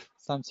content,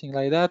 something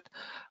like that,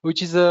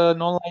 which is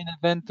an online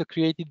event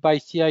created by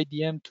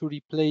CIDM to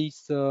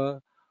replace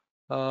DITA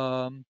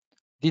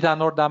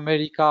North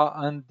America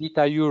and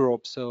DITA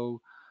Europe.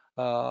 So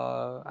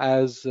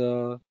as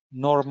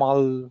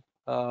normal,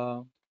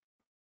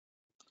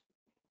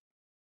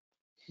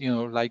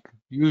 like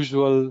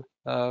usual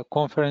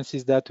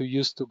conferences that we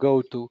used to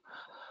go to.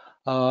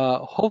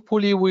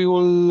 Hopefully we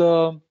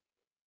will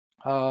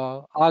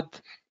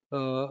add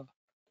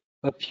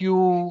a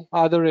few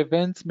other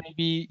events,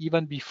 maybe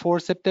even before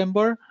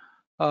September.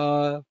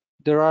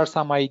 There are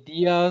some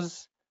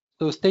ideas,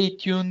 so stay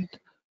tuned.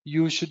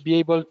 You should be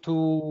able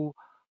to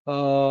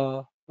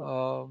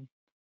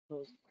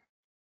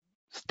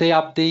stay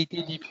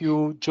updated if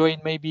you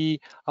join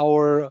maybe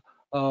our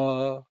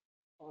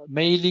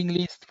mailing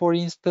list, for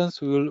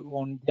instance. We will,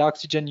 on the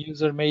Oxygen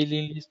user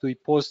mailing list, we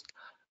post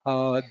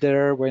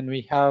there when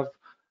we have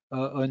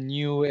a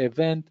new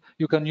event.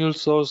 You can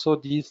use also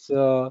this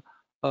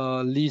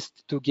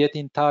list to get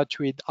in touch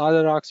with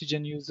other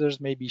Oxygen users,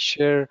 maybe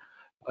share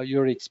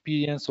your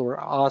experience or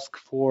ask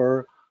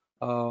for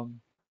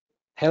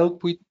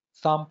help with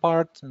some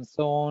parts and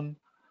so on.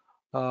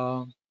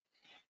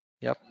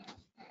 Yep.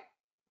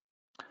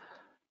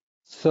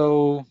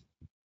 So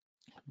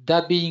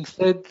that being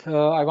said,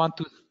 I want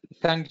to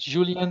thank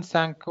Julian,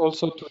 thank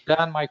also to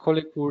Dan, my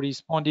colleague, who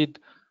responded.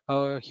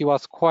 He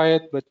was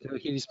quiet, but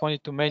he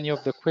responded to many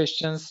of the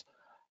questions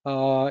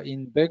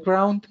in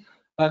background.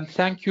 And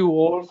thank you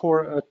all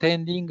for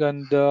attending,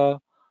 and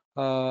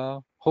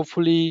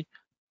hopefully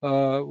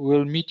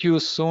we'll meet you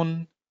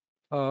soon,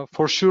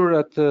 for sure,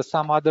 at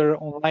some other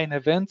online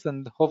events,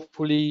 and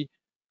hopefully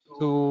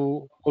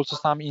to also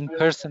some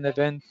in-person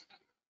events.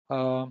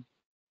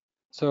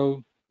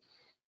 So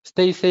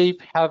stay safe,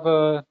 have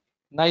a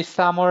nice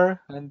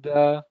summer, and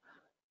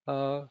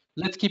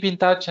let's keep in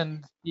touch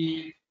and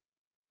see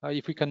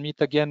if we can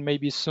meet again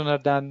maybe sooner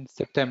than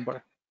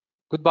September.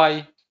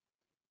 Goodbye.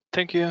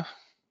 Thank you.